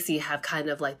Gracie have kind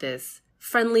of like this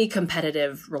friendly,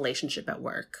 competitive relationship at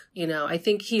work. I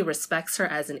think he respects her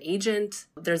as an agent.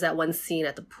 There's that one scene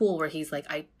at the pool where he's like,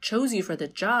 I chose you for the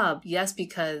job, yes,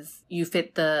 because you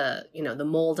fit the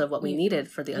mold of what we needed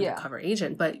for the undercover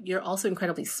agent, but you're also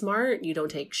incredibly smart. You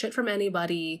don't take shit from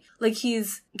anybody. Like,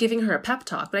 he's giving her a pep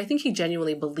talk, but I think he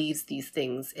genuinely believes these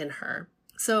things in her.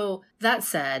 So that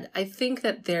said, I think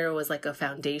that there was like a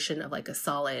foundation of like a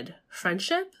solid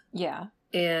friendship. Yeah.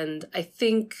 And I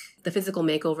think the physical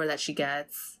makeover that she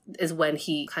gets is when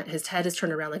his head is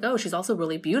turned around like, oh, she's also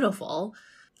really beautiful.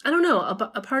 I don't know.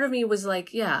 A part of me was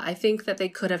like, yeah, I think that they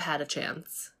could have had a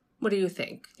chance. What do you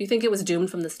think? Do you think it was doomed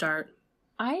from the start?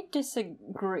 I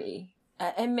disagree.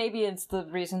 And maybe it's the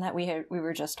reason that we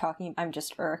were just talking. I'm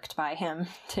just irked by him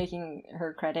taking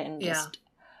her credit and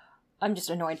I'm just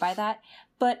annoyed by that.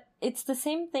 But it's the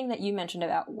same thing that you mentioned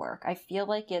about work. I feel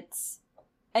like it's...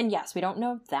 And yes, we don't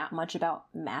know that much about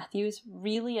Matthews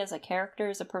really as a character,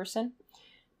 as a person.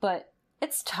 But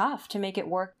it's tough to make it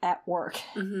work at work,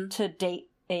 to date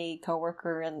a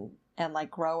coworker and like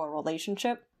grow a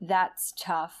relationship. That's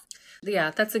tough.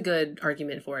 Yeah, that's a good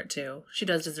argument for it too. She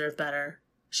does deserve better.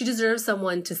 She deserves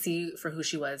someone to see for who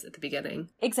she was at the beginning.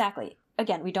 Exactly.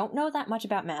 Again, we don't know that much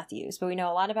about Matthews, but we know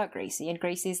a lot about Gracie. And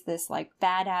Gracie's this like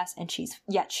badass, and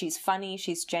she's funny,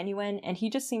 she's genuine, and he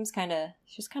just seems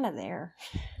she's kind of there.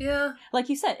 Yeah. Like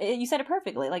you said it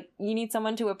perfectly. Like, you need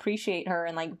someone to appreciate her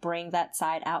and like bring that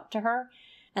side out to her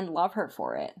and love her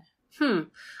for it.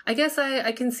 I guess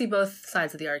I can see both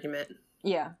sides of the argument.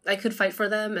 Yeah. I could fight for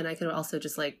them, and I could also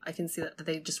just like, I can see that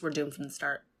they just were doomed from the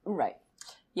start. Right.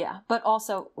 Yeah. But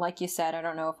also, like you said, I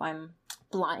don't know if I'm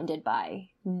blinded by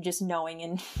just knowing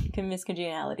and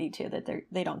miscongeniality too, that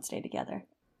they don't stay together.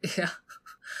 Yeah.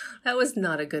 That was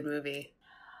not a good movie.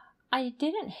 I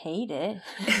didn't hate it.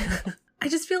 I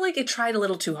just feel like it tried a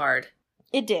little too hard.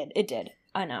 It did.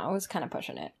 I know, I was kind of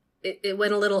pushing it. It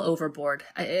went a little overboard.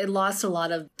 It lost a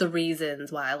lot of the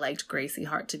reasons why I liked Gracie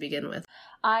Hart to begin with.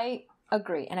 I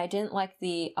agree, and I didn't like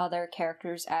the other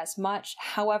characters as much.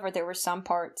 However, there were some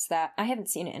parts that, I haven't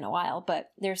seen it in a while,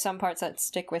 but there's some parts that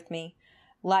stick with me,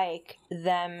 like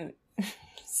them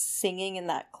singing in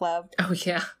that club. Oh,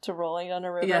 yeah. To Rolling Down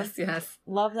a River. Yes.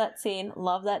 Love that scene,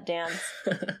 love that dance.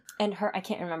 And her, I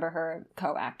can't remember her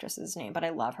co-actress's name, but I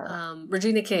love her.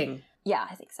 Regina King. Yeah,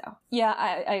 I think so. Yeah,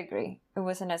 I agree. It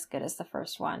wasn't as good as the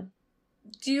first one.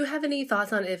 Do you have any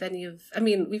thoughts on if any of... I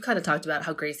mean, we've kind of talked about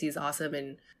how Gracie is awesome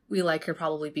and we like her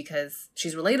probably because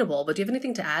she's relatable, but do you have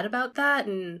anything to add about that?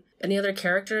 And any other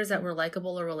characters that were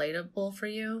likable or relatable for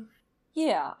you?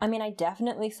 Yeah, I mean, I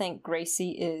definitely think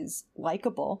Gracie is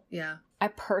likable. Yeah. I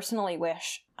personally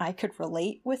wish I could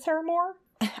relate with her more.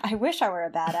 I wish I were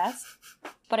a badass.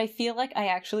 But I feel like I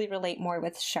actually relate more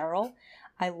with Cheryl.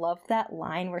 I love that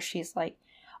line where she's like,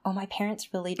 oh, my parents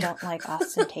really don't like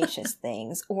ostentatious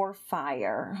things or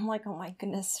fire. I'm like, oh my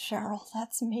goodness, Cheryl,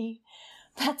 that's me.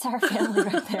 That's our family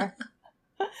right there.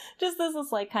 Just this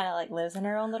is like kind of like lives in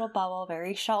her own little bubble,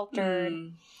 very sheltered,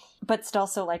 but still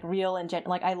so like real and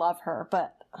like I love her.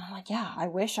 But I'm like, yeah, I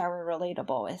wish I were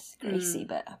relatable with Gracie,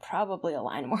 but I probably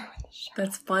align more with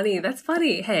Cheryl. That's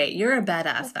funny. Hey, you're a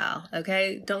badass, Val,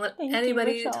 okay? Don't let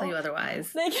anybody tell you otherwise.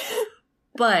 Thank you.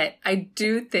 But I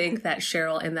do think that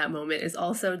Cheryl in that moment is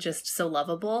also just so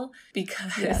lovable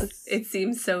because it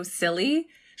seems so silly.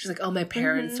 She's like, oh, my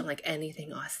parents don't like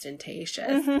anything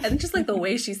ostentatious. And just like the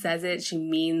way she says it, she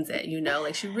means it, you know?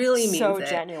 Like she really means it. So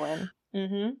genuine.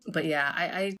 But yeah,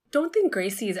 I don't think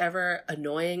Gracie is ever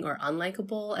annoying or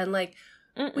unlikable. And like,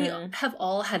 we have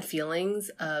all had feelings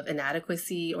of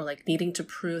inadequacy or like needing to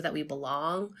prove that we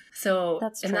belong. So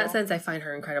in that sense, I find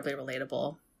her incredibly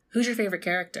relatable. Who's your favorite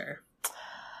character?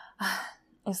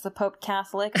 Is the Pope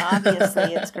Catholic?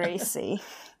 Obviously, it's Gracie.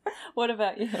 What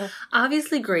about you?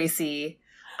 Obviously, Gracie.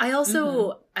 I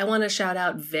also, I want to shout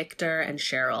out Victor and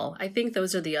Cheryl. I think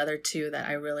those are the other two that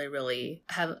I really, really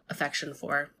have affection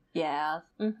for. Yeah.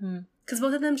 Because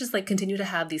both of them just like continue to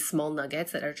have these small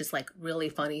nuggets that are just like really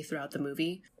funny throughout the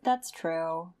movie. That's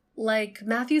true. Like,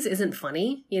 Matthews isn't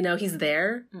funny, you know, he's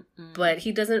there, but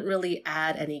he doesn't really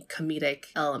add any comedic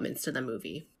elements to the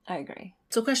movie. I agree.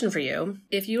 So question for you.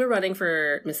 If you were running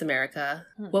for Miss America,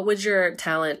 what would your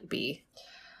talent be?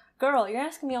 Girl, you're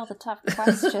asking me all the tough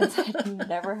questions. I've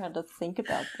never had to think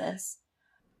about this.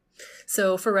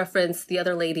 So for reference, the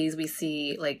other ladies we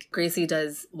see, like Gracie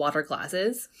does water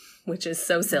glasses, which is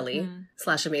so silly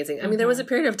 / amazing. I mean, there was a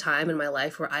period of time in my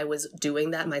life where I was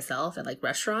doing that myself at like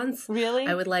restaurants. Really?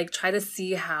 I would like try to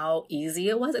see how easy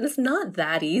it was. And it's not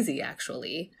that easy,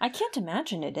 actually. I can't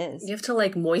imagine it is. You have to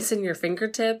like moisten your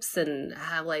fingertips and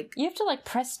have like... You have to like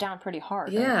press down pretty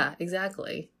hard. Yeah, right?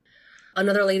 Exactly.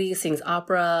 Another lady sings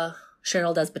opera.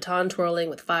 Cheryl does baton twirling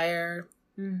with fire.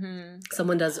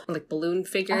 Someone does like balloon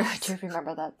figures. Oh, I do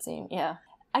remember that scene. Yeah.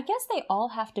 I guess they all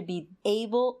have to be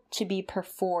able to be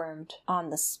performed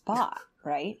on the spot,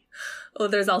 right? Oh,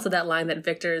 there's also that line that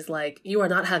Victor is like, you are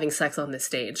not having sex on this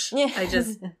stage. I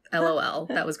just, LOL.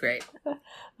 That was great.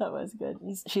 That was good.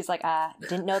 She's like, I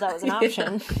didn't know that was an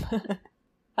option.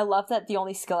 I love that the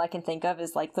only skill I can think of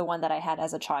is like the one that I had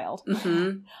as a child.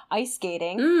 Mm-hmm. Ice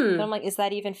skating. But I'm like, is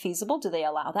that even feasible? Do they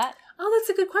allow that? Oh, that's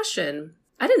a good question.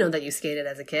 I didn't know that you skated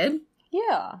as a kid.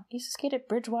 Yeah. I used to skate at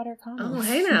Bridgewater Commons. Oh,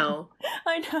 hey now.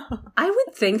 I know. I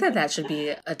would think that should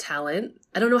be a talent.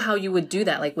 I don't know how you would do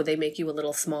that. Like, would they make you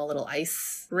a small little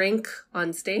ice rink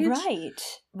on stage?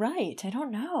 Right. I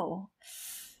don't know.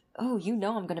 Oh, I'm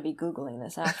going to be Googling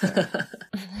this after.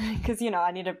 Because,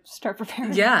 I need to start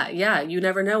preparing. Yeah. You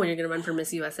never know when you're going to run for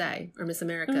Miss USA or Miss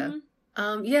America.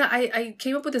 Mm-hmm. I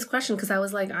came up with this question because I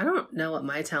was like, I don't know what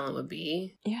my talent would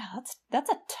be. Yeah, that's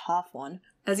a tough one.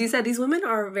 As you said, these women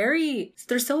are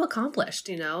they're so accomplished,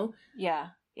 Yeah.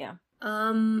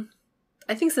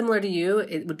 I think similar to you,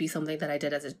 it would be something that I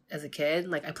did as a kid.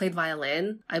 Like, I played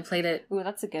violin. I played it Ooh,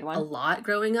 that's a good one. a lot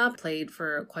growing up. Played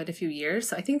for quite a few years.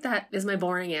 So I think that is my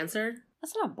boring answer.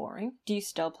 That's not boring. Do you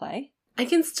still play? I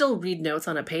can still read notes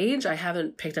on a page. I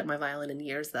haven't picked up my violin in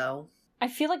years, though. I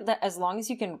feel like that as long as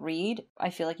you can read, I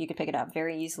feel like you could pick it up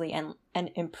very easily and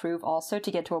improve also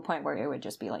to get to a point where it would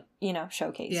just be like,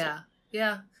 showcase.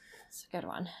 Yeah. It's a good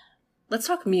one. Let's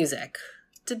talk music.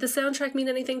 Did the soundtrack mean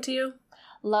anything to you?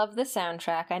 Love the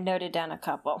soundtrack. I noted down a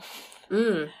couple.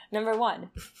 Number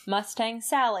 1, Mustang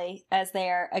Sally, as they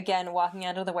are, again, walking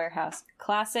out of the warehouse.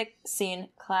 Classic scene,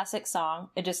 classic song.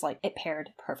 It just, it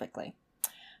paired perfectly.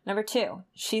 Number 2,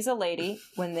 She's a Lady,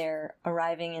 when they're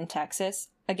arriving in Texas.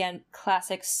 Again,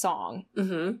 classic song.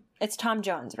 Mm-hmm. It's Tom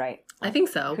Jones, right? I think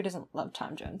so. Who doesn't love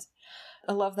Tom Jones?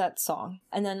 I love that song.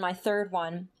 And then my third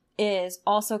one is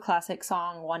also classic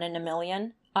song, One in a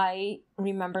Million. I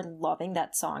remember loving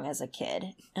that song as a kid,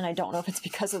 and I don't know if it's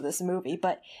because of this movie,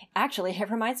 but actually it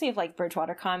reminds me of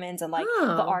Bridgewater Commons and the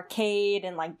arcade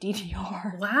and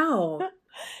DDR. Wow.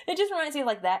 It just reminds me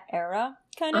of that era,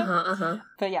 kind of.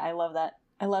 But yeah, I love that.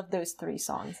 I love those 3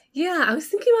 songs. Yeah, I was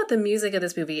thinking about the music of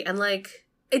this movie, and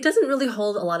it doesn't really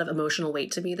hold a lot of emotional weight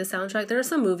to me, the soundtrack. There are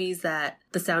some movies that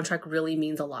the soundtrack really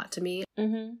means a lot to me.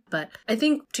 Mm-hmm. But I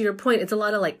think, to your point, it's a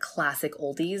lot of classic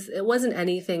oldies. It wasn't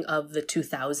anything of the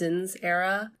 2000s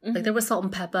era. Mm-hmm. There was Salt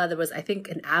and Peppa. There was, I think,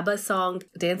 an ABBA song,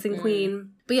 Dancing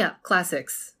Queen. But yeah,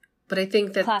 classics. But I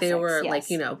think that they were,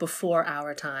 yes. Before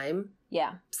our time.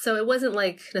 Yeah. So it wasn't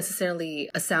necessarily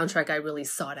a soundtrack I really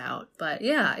sought out. But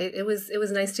yeah, it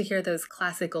was nice to hear those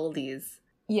classic oldies.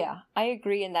 Yeah, I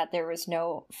agree in that there's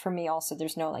no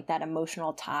that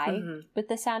emotional tie with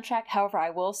the soundtrack. However, I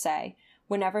will say,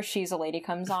 whenever She's a Lady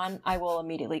comes on, I will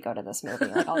immediately go to this movie.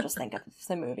 I'll just think of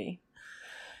the movie.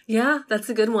 Yeah, that's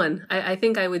a good one. I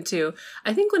think I would too.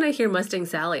 I think when I hear Mustang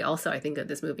Sally, also I think of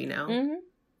this movie now.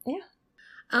 Mm-hmm.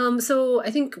 Yeah. So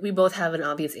I think we both have an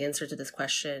obvious answer to this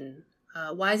question.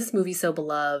 Why is this movie so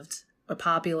beloved or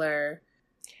popular?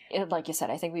 Like you said,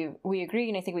 I think we agree,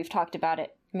 and I think we've talked about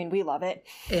it. I mean, we love it.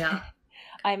 Yeah.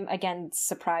 I'm, again,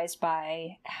 surprised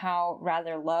by how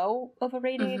rather low of a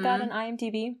rating it got on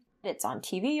IMDb. It's on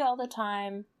TV all the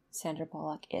time. Sandra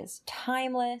Bullock is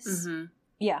timeless. Mm-hmm.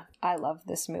 Yeah, I love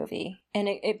this movie. And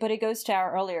but it goes to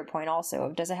our earlier point also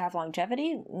of, does it have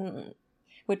longevity?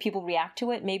 Would people react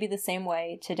to it maybe the same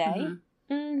way today?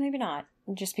 Maybe not.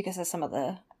 Just because of some of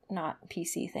the not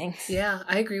PC things. Yeah,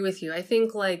 I agree with you. I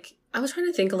think I was trying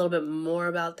to think a little bit more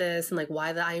about this and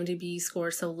why the IMDb score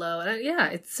is so low. And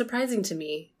it's surprising to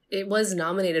me. It was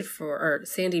nominated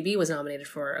Sandy B was nominated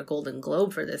for a Golden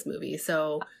Globe for this movie.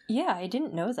 So yeah, I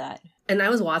didn't know that. And I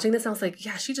was watching this and I was like,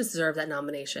 yeah, she deserved that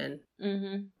nomination.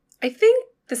 Mm-hmm. I think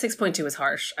the 6.2 is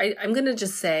harsh. I'm going to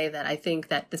just say that I think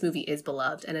that this movie is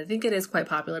beloved, and I think it is quite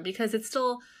popular because it's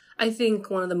still, I think,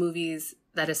 one of the movies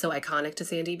that is so iconic to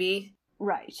Sandy B.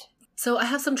 Right. So I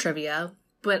have some trivia.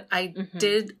 But I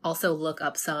did also look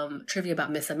up some trivia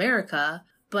about Miss America.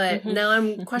 But now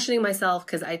I'm questioning myself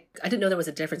because I didn't know there was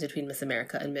a difference between Miss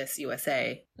America and Miss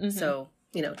USA. So,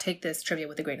 take this trivia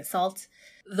with a grain of salt.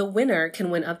 The winner can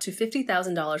win up to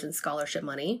 $50,000 in scholarship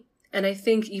money. And I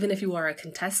think even if you are a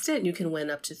contestant, you can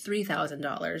win up to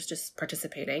 $3,000 just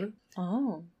participating.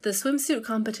 Oh. The swimsuit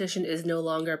competition is no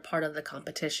longer part of the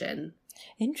competition.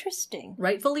 Interesting.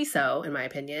 Rightfully so, in my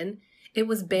opinion. It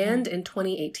was banned in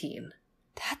 2018.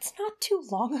 That's not too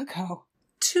long ago.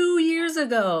 2 years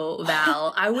ago,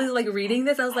 Val. I was reading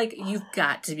this. I was like, you've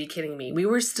got to be kidding me. We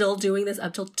were still doing this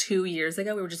up till 2 years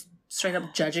ago. We were just straight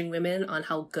up judging women on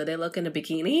how good they look in a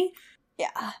bikini.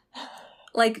 Yeah.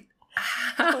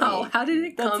 How? How did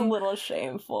it come? That's a little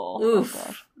shameful. Oof.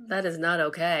 Oh, that is not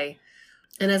okay.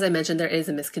 And as I mentioned, there is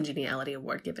a Miss Congeniality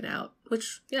award given out.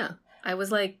 Which, yeah. I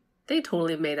was like, they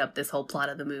totally made up this whole plot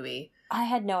of the movie. I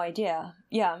had no idea.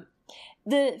 Yeah.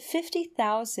 The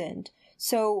 50,000,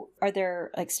 so are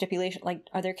there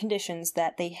are there conditions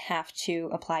that they have to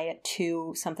apply it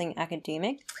to something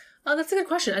academic? Oh, that's a good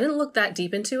question. I didn't look that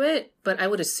deep into it, but I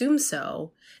would assume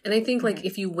so. And I think like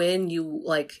if you win,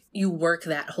 you work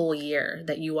that whole year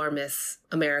that you are Miss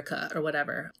America or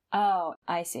whatever. Oh,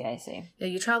 I see. Yeah,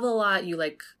 you travel a lot.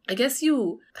 I guess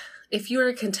if you're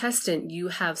a contestant, you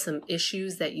have some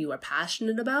issues that you are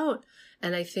passionate about.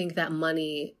 And I think that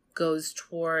money goes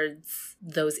towards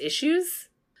those issues.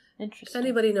 Interesting. If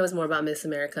anybody knows more about Miss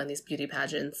America and these beauty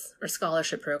pageants or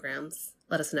scholarship programs,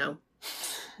 let us know.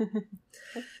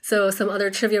 So some other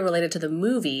trivia related to the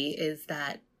movie is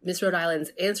that Miss Rhode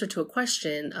Island's answer to a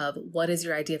question of what is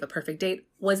your idea of a perfect date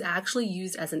was actually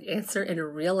used as an answer in a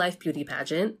real-life beauty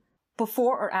pageant.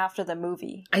 Before or after the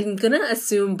movie? I'm going to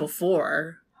assume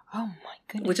before. Oh my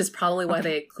goodness. Which is probably why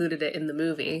they included it in the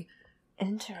movie.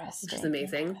 Interesting. Which is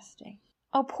amazing. Interesting.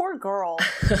 Oh, poor girl.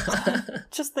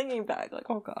 Just thinking back, like,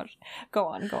 oh gosh. Go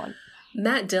on.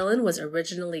 Matt Dillon was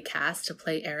originally cast to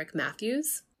play Eric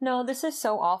Matthews. No, this is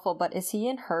so awful, but is he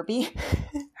in Herbie?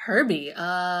 Herbie?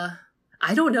 I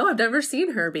don't know. I've never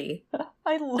seen Herbie.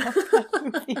 I love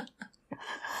that movie.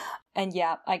 And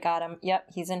yeah, I got him.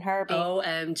 Yep, he's in Herbie.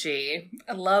 OMG.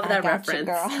 I love that reference. You,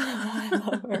 girl. I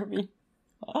love Herbie.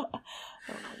 Oh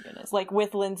my goodness. Like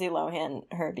with Lindsay Lohan,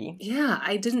 Herbie. Yeah,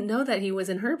 I didn't know that he was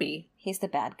in Herbie. He's the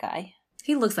bad guy.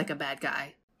 He looks like a bad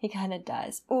guy. He kind of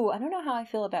does. Ooh, I don't know how I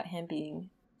feel about him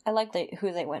being... I like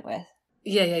who they went with.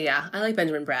 Yeah. I like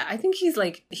Benjamin Bratt. I think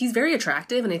he's very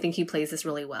attractive, and I think he plays this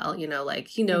really well. You know, like,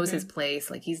 he knows his place.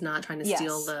 Like, he's not trying to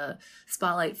steal the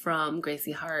spotlight from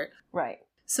Gracie Hart. Right.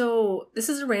 So, this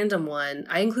is a random one.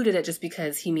 I included it just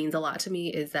because he means a lot to me,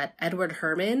 is that Edward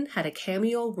Herrmann had a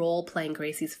cameo role playing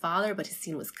Gracie's father, but his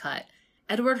scene was cut.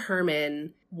 Edward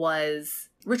Herrmann was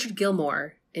Richard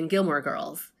Gilmore in Gilmore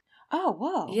Girls. Oh,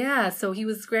 whoa. Yeah, so he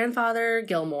was grandfather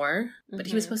Gilmore, but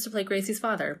he was supposed to play Gracie's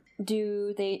father.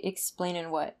 Do they explain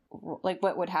in what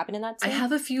would happen in that scene? I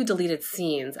have a few deleted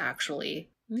scenes, actually.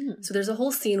 So there's a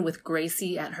whole scene with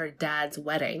Gracie at her dad's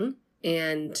wedding,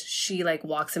 and she, like,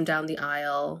 walks him down the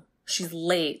aisle. She's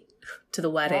late to the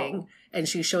wedding, and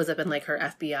she shows up in, like, her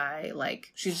FBI,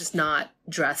 like, she's just not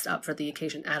dressed up for the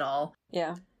occasion at all.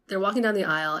 Yeah. They're walking down the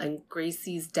aisle, and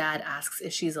Gracie's dad asks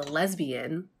if she's a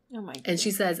lesbian. Oh my goodness. And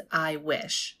she says, I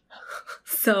wish.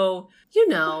 So, you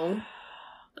know,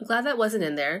 I'm glad that wasn't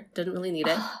in there. Didn't really need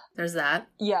it. There's that.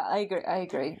 Yeah, I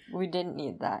agree. We didn't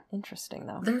need that. Interesting,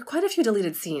 though. There are quite a few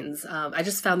deleted scenes. I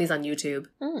just found these on YouTube.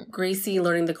 Gracie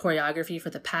learning the choreography for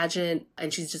the pageant,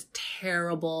 and she's just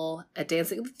terrible at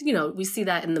dancing. You know, we see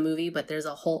that in the movie, but there's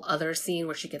a whole other scene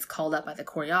where she gets called up by the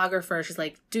choreographer. She's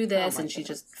like, do this, and she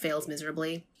just fails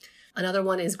miserably. Another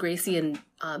one is Gracie and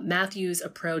Matthews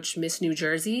approach Miss New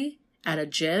Jersey at a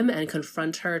gym and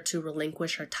confront her to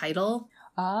relinquish her title.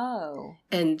 Oh.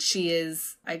 And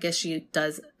I guess she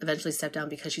does eventually step down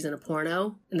because she's in a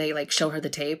porno. And they, like, show her the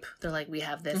tape. They're like, we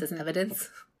have this as evidence.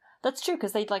 That's true,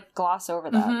 because they, like, gloss over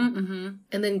that.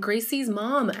 And then Gracie's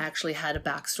mom actually had a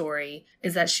backstory,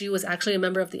 is that she was actually a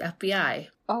member of the FBI.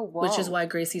 Oh, whoa. Which is why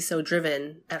Gracie's so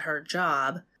driven at her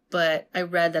job. But I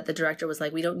read that the director was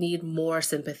like, we don't need more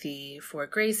sympathy for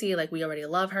Gracie. Like, we already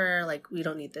love her. Like, we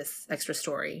don't need this extra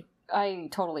story. I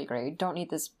totally agree. Don't need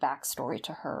this backstory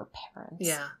to her parents.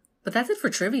 Yeah. But that's it for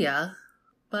trivia.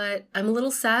 But I'm a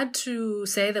little sad to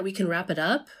say that we can wrap it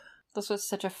up. This was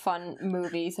such a fun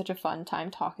movie, such a fun time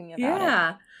talking about it.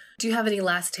 Yeah. Do you have any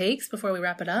last takes before we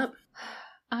wrap it up?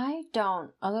 I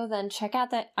don't, other than check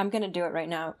out that. I'm going to do it right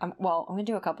now. I'm going to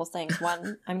do a couple things.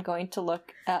 One, I'm going to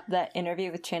look at that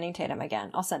interview with Channing Tatum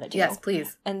again. I'll send it to you. Yes,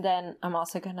 please. And then I'm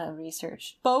also going to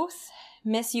research both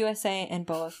Miss USA and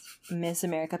both Miss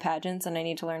America pageants, and I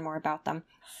need to learn more about them.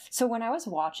 So when I was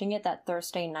watching it that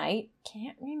Thursday night,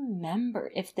 can't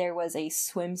remember if there was a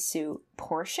swimsuit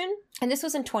portion. And this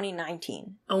was in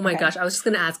 2019. Oh my gosh, I was just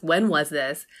going to ask, when was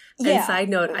this? Yeah. And side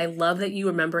note, I love that you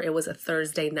remember it was a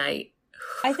Thursday night.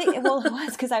 I think, well, it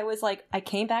was because I was like, I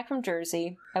came back from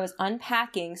Jersey. I was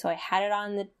unpacking, so I had it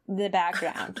on the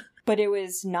background. But it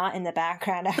was not in the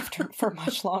background after for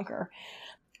much longer.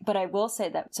 But I will say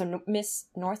that, so Miss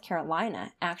North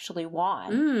Carolina actually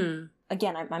won.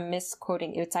 Again, I'm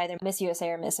misquoting. It's either Miss USA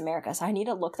or Miss America. So I need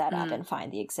to look that up and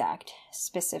find the exact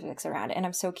specifics around it. And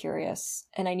I'm so curious.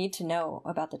 And I need to know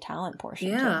about the talent portion,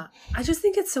 Yeah. too. I just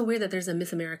think it's so weird that there's a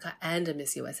Miss America and a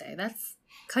Miss USA. That's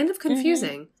kind of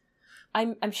confusing.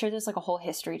 I'm sure there's like a whole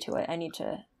history to it.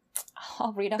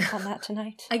 I'll read up on that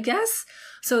tonight. I guess.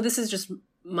 So this is just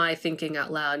my thinking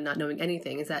out loud, not knowing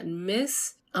anything, is that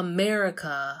Miss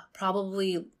America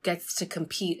probably gets to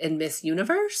compete in Miss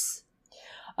Universe.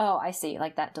 Oh, I see.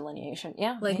 Like that delineation.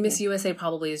 Yeah. Like maybe. Miss USA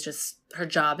probably is just, her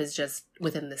job is just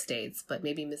within the States, but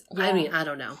maybe Yeah. I mean, I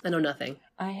don't know. I know nothing.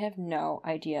 I have no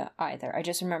idea either. I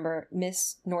just remember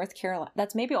Miss North Carolina.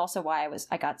 That's maybe also why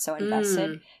I got so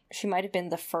invested. She might have been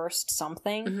the first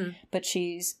something, but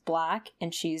she's black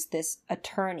and she's this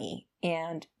attorney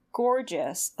and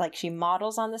gorgeous. Like she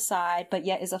models on the side, but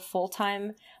yet is a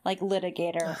full-time like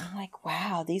litigator. I'm like,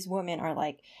 wow, these women are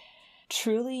like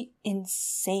truly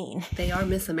insane. They are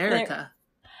Miss America.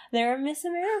 They're Miss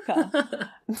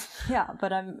America. Yeah,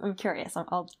 but I'm curious.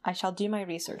 I shall do my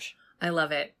research. I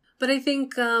love it. But I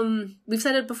think we've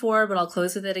said it before, but I'll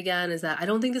close with it again, is that I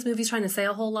don't think this movie's trying to say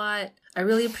a whole lot. I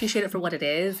really appreciate it for what it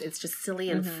is. It's just silly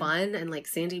and fun, and like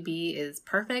Sandy B is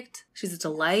perfect. She's a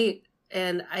delight,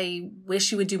 and I wish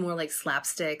she would do more like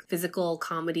slapstick, physical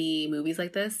comedy movies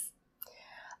like this.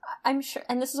 I'm sure,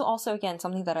 and this is also, again,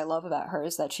 something that I love about her,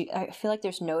 is that I feel like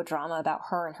there's no drama about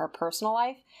her and her personal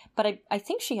life, but I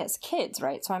think she has kids,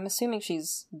 right? So I'm assuming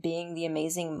she's being the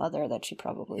amazing mother that she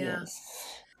probably is.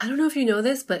 I don't know if you know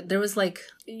this, but there was like,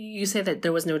 you say that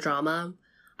there was no drama.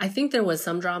 I think there was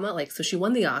some drama. Like, so she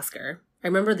won the Oscar. I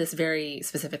remember this very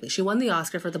specifically. She won the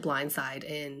Oscar for The Blind Side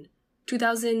in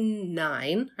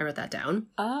 2009. I wrote that down.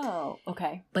 Oh,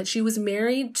 okay. But she was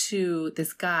married to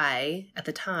this guy at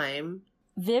the time.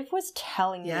 Viv was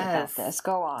telling me about this.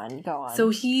 Go on. So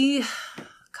he's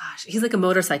like a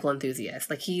motorcycle enthusiast.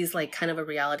 Like he's like kind of a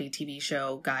reality TV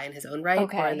show guy in his own right,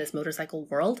 or in this motorcycle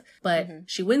world. But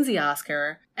she wins the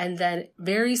Oscar, and then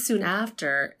very soon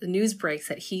after, the news breaks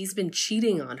that he's been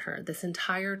cheating on her this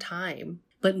entire time.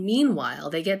 But meanwhile,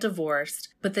 they get divorced,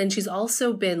 but then she's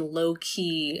also been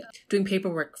low-key doing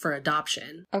paperwork for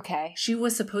adoption. Okay. She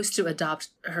was supposed to adopt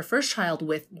her first child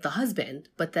with the husband,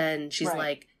 but then she's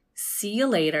like, see you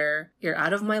later, you're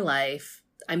out of my life,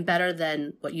 I'm better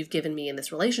than what you've given me in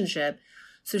this relationship.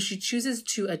 So she chooses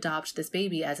to adopt this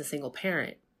baby as a single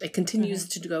parent. It continues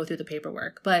to go through the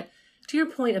paperwork. But to your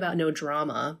point about no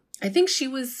drama, I think she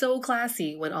was so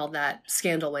classy when all that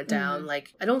scandal went down.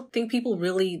 Like, I don't think people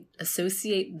really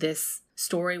associate this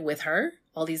story with her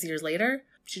all these years later.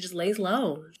 She just lays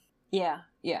low. Yeah.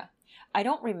 I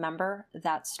don't remember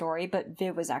that story, but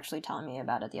Viv was actually telling me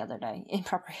about it the other day in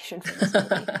preparation for this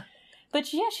movie.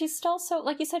 But yeah, she's still so,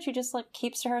 like you said, she just like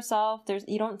keeps to herself.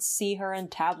 You don't see her in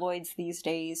tabloids these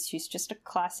days. She's just a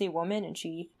classy woman, and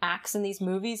she acts in these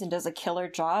movies and does a killer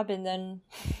job, and then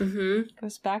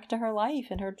goes back to her life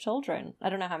and her children. I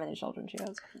don't know how many children she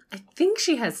has. I think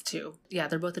she has 2. Yeah,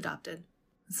 they're both adopted.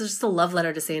 It's just a love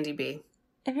letter to Sandy B.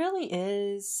 It really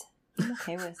is. I'm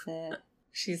okay with it.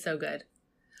 She's so good.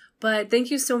 But thank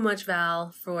you so much,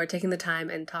 Val, for taking the time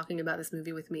and talking about this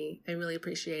movie with me. I really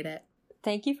appreciate it.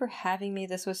 Thank you for having me.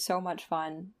 This was so much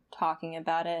fun talking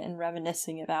about it and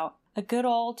reminiscing about a good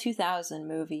old 2000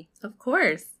 movie. Of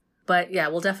course. But yeah,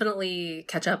 we'll definitely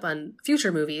catch up on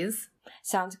future movies.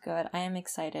 Sounds good. I am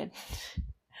excited.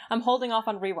 I'm holding off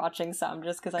on rewatching some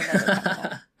just because I know they're coming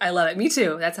out. I love it. Me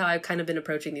too. That's how I've kind of been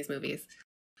approaching these movies.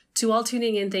 To all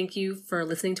tuning in, thank you for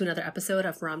listening to another episode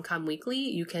of Romcom Weekly.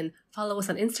 You can follow us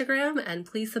on Instagram, and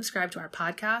please subscribe to our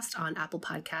podcast on Apple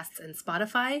Podcasts and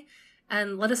Spotify.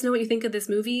 And let us know what you think of this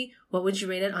movie. What would you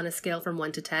rate it on a scale from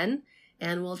 1 to 10?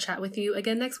 And we'll chat with you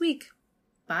again next week.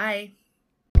 Bye.